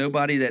out. There's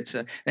nobody that's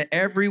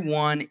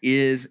everyone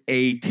is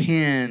a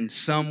 10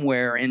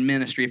 somewhere in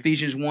ministry.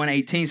 Ephesians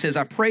 1:18 says,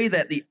 I pray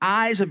that the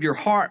eyes of your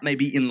heart may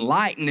be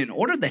enlightened in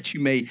order that you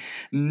may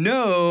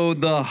know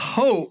the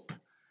hope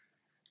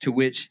to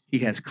which he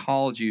has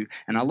called you.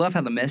 And I love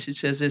how the Message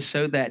says this,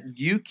 so that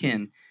you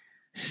can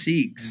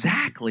see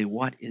exactly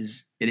what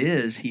it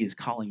is he is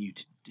calling you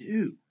to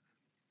do.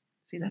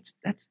 See,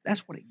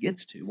 that's what it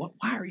gets to.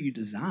 Why are you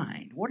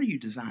designed? What are you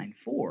designed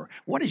for?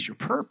 What is your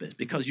purpose?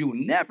 Because you will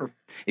never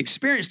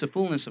experience the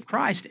fullness of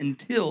Christ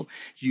until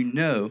you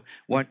know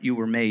what you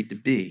were made to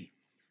be.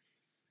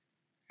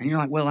 And you're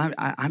like, well,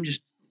 I'm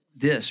just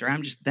this, or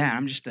I'm just that.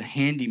 I'm just a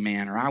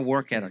handyman, or I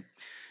work at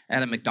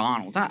a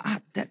McDonald's.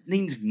 That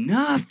means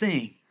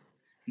nothing.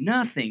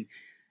 Nothing.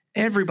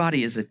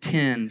 Everybody is a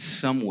 10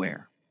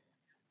 somewhere.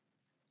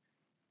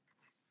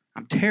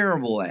 I'm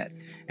terrible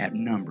at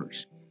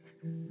numbers.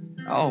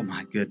 Oh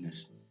my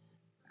goodness.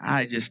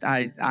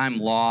 I'm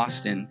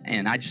lost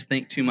and I just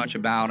think too much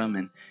about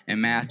them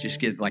and math just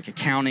gets like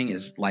accounting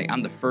is like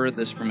I'm the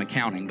furthest from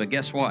accounting. But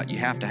guess what? You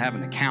have to have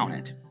an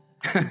accountant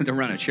to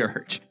run a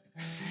church.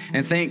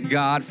 And thank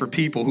God for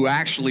people who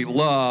actually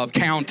love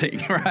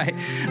counting, right?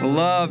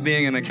 Love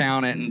being an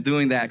accountant and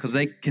doing that because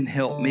they can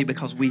help me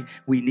because we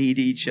need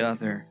each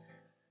other.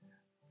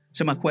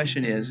 So my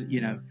question is, do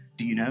you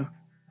know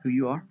who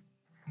you are?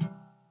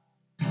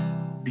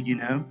 Do you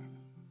know?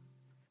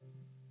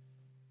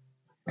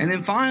 And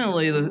then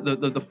finally,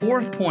 the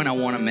fourth point I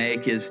want to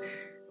make is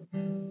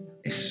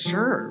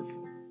serve.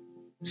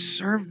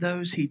 Serve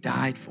those he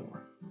died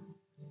for.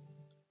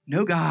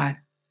 Know God.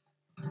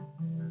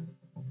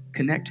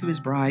 Connect to his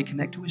bride.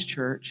 Connect to his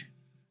church.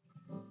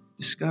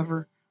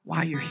 Discover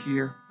why you're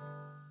here.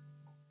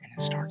 And then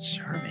start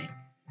serving.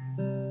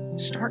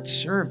 Start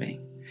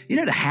serving.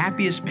 The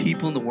happiest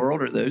people in the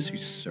world are those who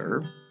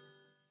serve.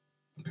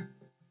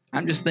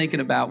 I'm just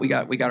thinking about, we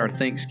got our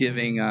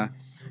Thanksgiving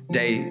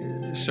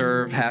Day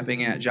serve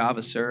happening at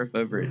Java Surf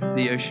over at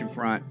the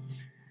oceanfront.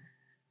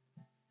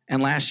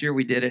 And last year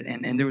we did it,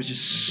 and there was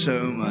just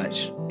so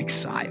much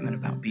excitement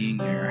about being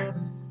there.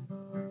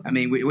 I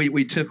mean,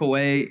 we took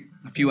away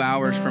a few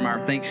hours from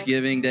our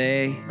Thanksgiving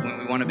Day when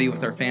we want to be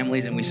with our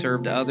families, and we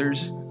served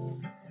others.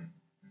 And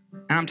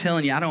I'm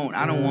telling you, I don't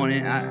want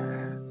it.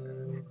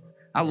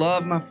 I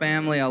love my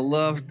family. I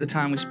love the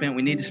time we spent.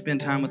 We need to spend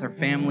time with our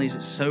families.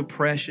 It's so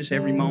precious.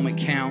 Every moment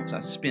counts.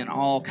 I spend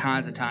all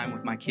kinds of time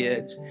with my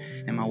kids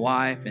and my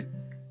wife,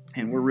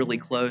 and we're really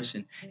close.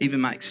 And even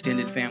my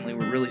extended family,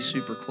 we're really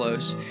super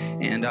close.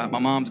 And my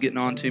mom's getting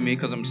on to me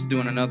because I'm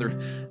doing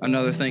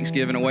another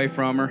Thanksgiving away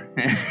from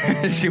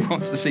her. She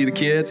wants to see the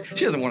kids.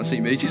 She doesn't want to see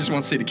me. She just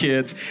wants to see the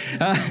kids.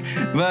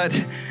 But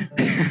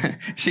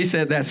she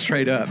said that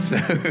straight up. So.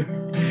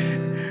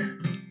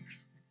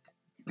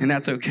 And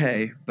that's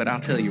okay, but I'll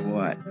tell you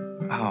what,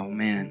 oh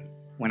man,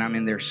 when I'm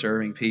in there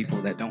serving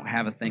people that don't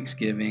have a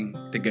Thanksgiving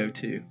to go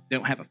to,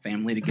 don't have a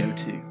family to go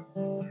to,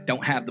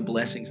 don't have the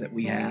blessings that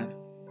we have,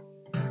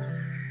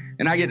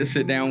 and I get to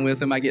sit down with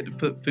them, I get to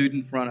put food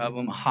in front of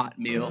them, a hot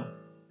meal,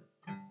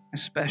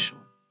 it's special.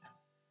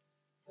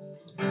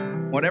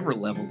 whatever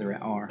level they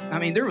are. I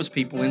mean, there was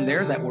people in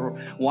there that were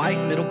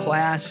white, middle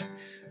class,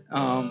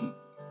 upper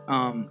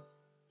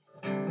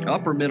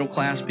middle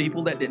class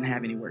people that didn't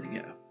have anywhere to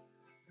go.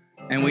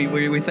 And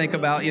we think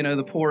about,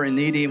 the poor and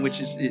needy, which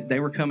is they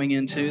were coming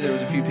in too. There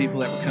was a few people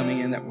that were coming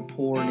in that were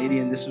poor and needy,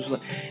 and this was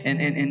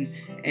and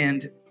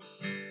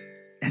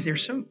they're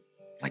so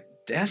like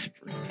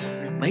desperate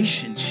for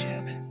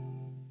relationship,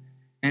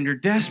 and they're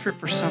desperate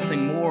for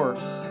something more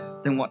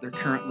than what they're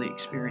currently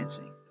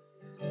experiencing.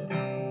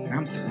 And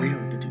I'm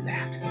thrilled to do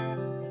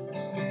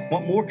that.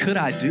 What more could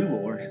I do,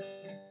 Lord,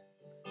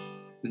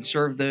 than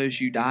serve those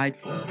you died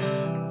for?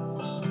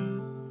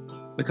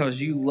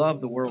 Because you love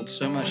the world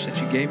so much that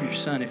you gave your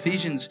Son.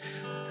 Ephesians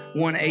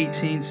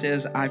 1:18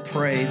 says, I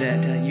pray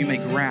that you may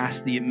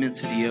grasp the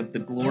immensity of the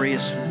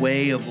glorious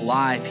way of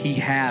life He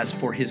has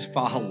for His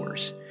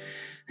followers.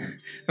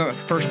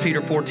 1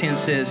 Peter 4:10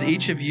 says,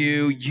 each of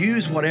you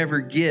use whatever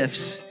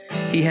gifts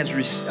He has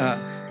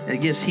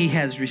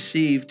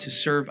received to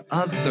serve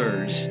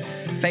others,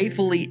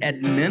 faithfully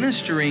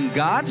administering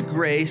God's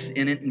grace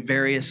in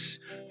various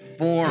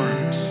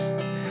forms.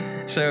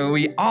 So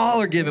we all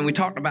are given. We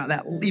talked about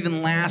that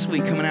even last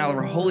week coming out of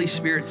our Holy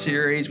Spirit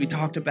series. We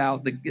talked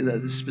about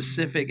the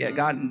specific,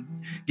 God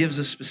gives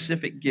us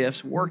specific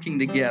gifts working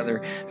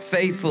together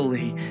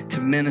faithfully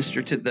to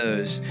minister to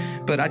those.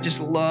 But I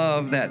just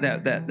love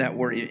that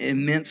word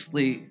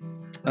immensely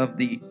of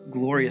the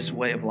glorious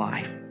way of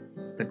life.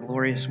 The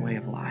glorious way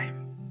of life.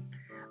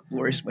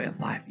 Glorious way of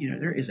life.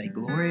 There is a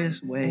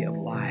glorious way of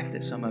life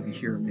that some of you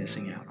here are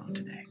missing out on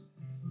today.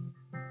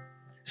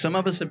 Some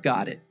of us have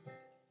got it.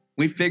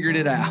 We figured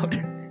it out.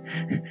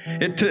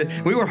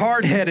 We were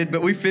hard-headed,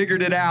 but we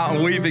figured it out,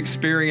 and we've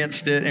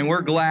experienced it, and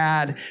we're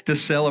glad to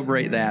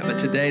celebrate that. But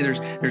today,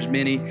 there's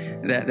many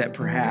that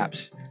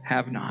perhaps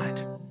have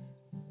not.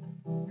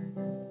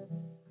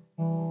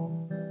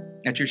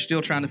 That you're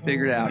still trying to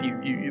figure it out.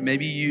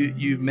 Maybe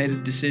you've made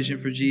a decision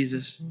for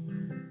Jesus,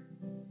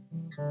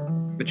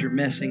 but you're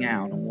missing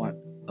out on what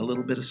a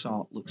little bit of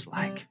salt looks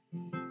like.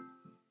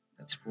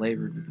 That's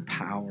flavored with the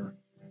power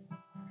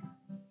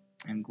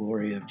and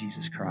glory of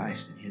Jesus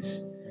Christ and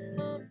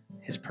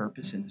His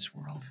purpose in this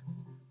world.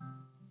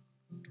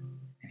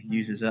 And He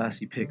uses us,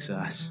 He picks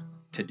us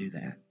to do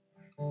that.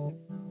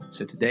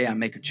 So today I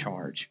make a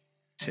charge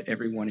to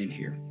everyone in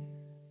here.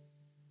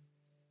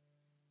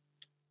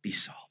 Be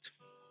salt.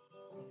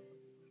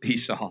 Be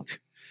salt.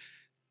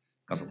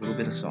 Because a little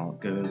bit of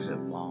salt goes a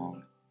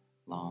long,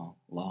 long,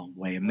 long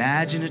way.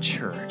 Imagine a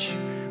church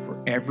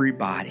where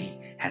everybody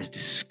has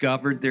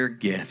discovered their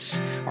gifts,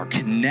 are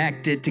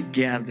connected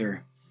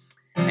together,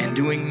 and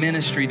doing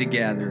ministry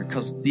together,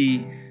 because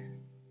the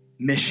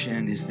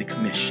mission is the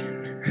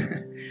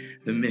commission.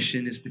 The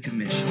mission is the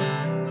commission.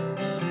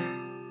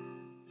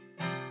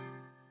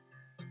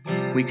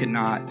 We could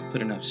not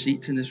put enough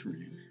seats in this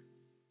room.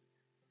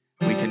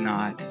 We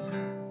cannot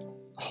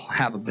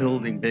have a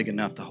building big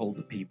enough to hold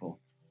the people,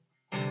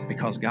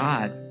 because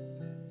God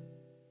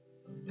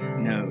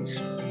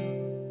knows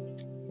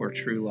where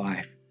true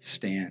life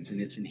stands, and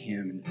it's in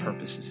Him and the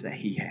purposes that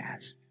He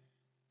has.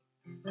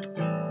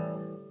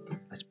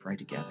 Let's pray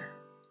together.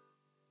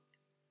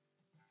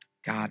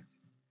 God,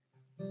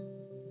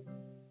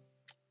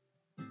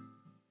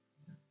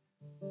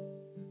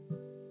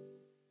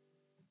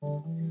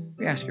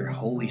 we ask your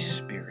Holy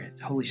Spirit,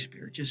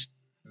 just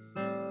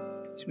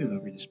move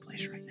over this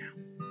place right now.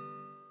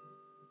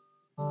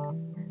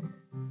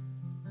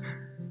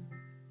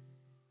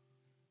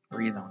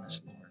 Breathe on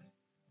us, Lord.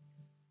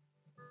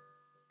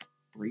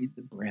 Breathe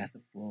the breath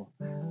of full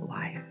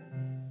life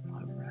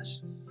over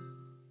us.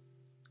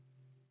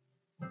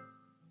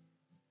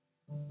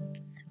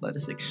 Let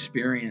us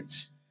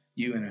experience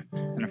you in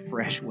a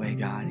fresh way,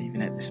 God,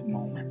 even at this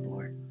moment,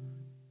 Lord.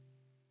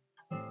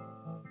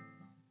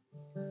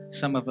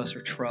 Some of us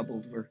are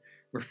troubled.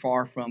 We're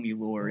far from you,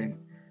 Lord. And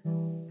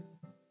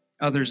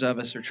others of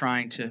us are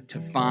trying to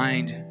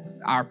find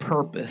our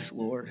purpose,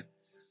 Lord.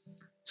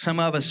 Some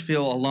of us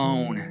feel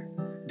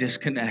alone,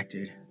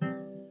 disconnected.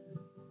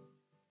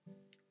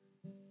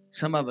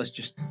 Some of us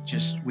just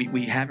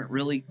we haven't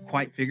really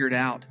quite figured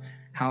out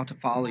how to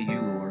follow you,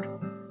 Lord.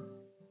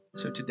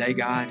 So today,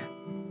 God,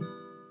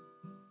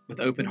 with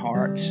open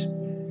hearts,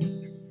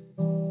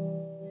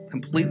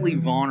 completely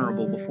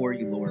vulnerable before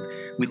you, Lord,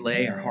 we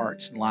lay our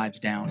hearts and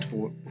lives down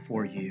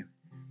before you.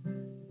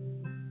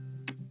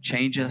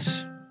 Change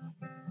us.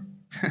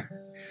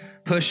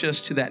 Push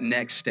us to that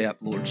next step,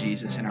 Lord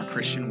Jesus, in our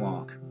Christian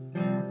walk.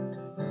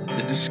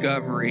 The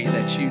discovery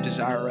that you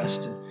desire us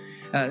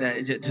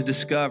to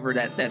discover,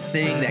 that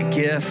thing, that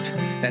gift,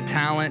 that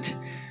talent,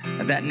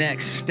 that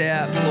next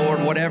step,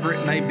 Lord, whatever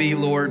it may be,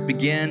 Lord,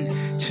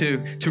 begin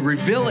to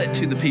reveal it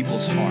to the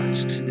people's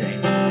hearts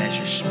today as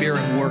your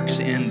Spirit works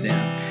in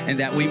them, and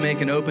that we make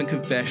an open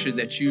confession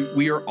that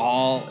we are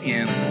all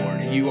in,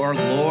 Lord. You are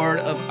Lord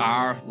of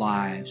our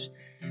lives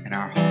and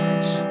our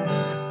hearts.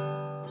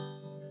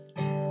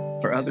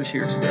 For others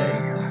here today,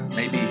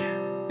 maybe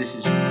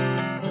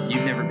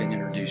you've never been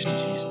introduced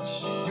to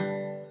Jesus.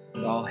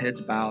 With all heads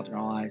bowed and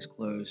all eyes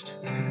closed,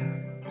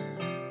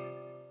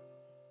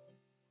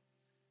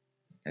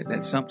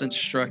 and something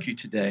struck you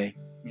today,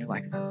 and you're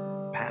like,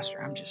 Pastor,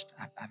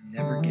 I've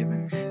never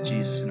given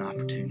Jesus an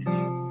opportunity.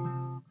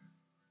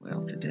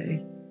 Well,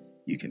 today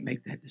you can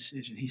make that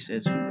decision. He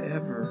says,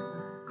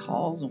 whoever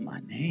calls on my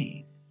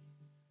name,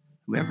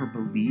 whoever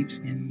believes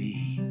in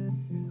me,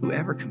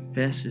 whoever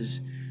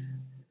confesses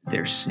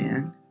their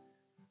sin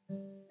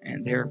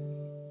and their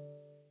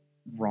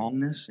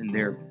wrongness and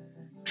their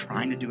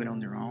trying to do it on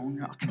their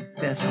own, I'll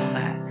confess all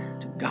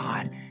that to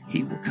God.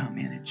 He will come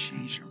in and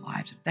change their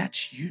lives. If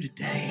that's you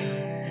today,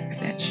 if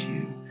that's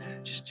you,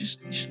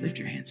 just lift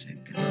your hand and say,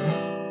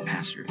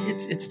 Pastor,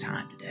 it's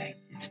time today.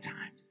 It's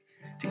time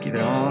to give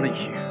it all to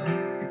you.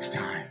 It's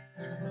time.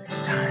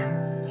 It's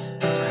time.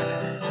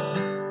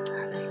 Hallelujah.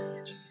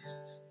 Hallelujah,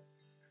 Jesus.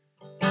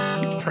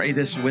 Would you pray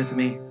this with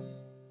me?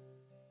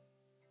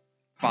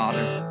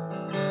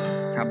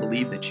 Father, I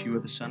believe that you are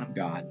the Son of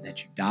God,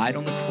 that you died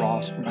on the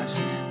cross for my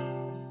sin.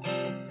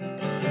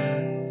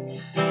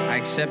 I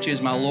accept you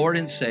as my Lord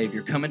and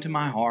Savior. Come into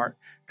my heart,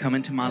 come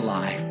into my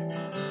life,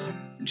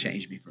 and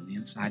change me from the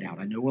inside out.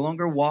 I no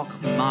longer walk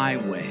my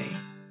way.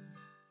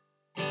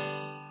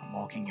 I'm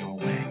walking your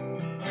way,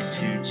 and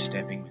two,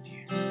 stepping with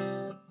you.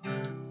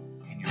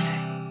 In your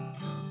name.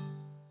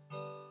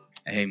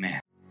 Amen.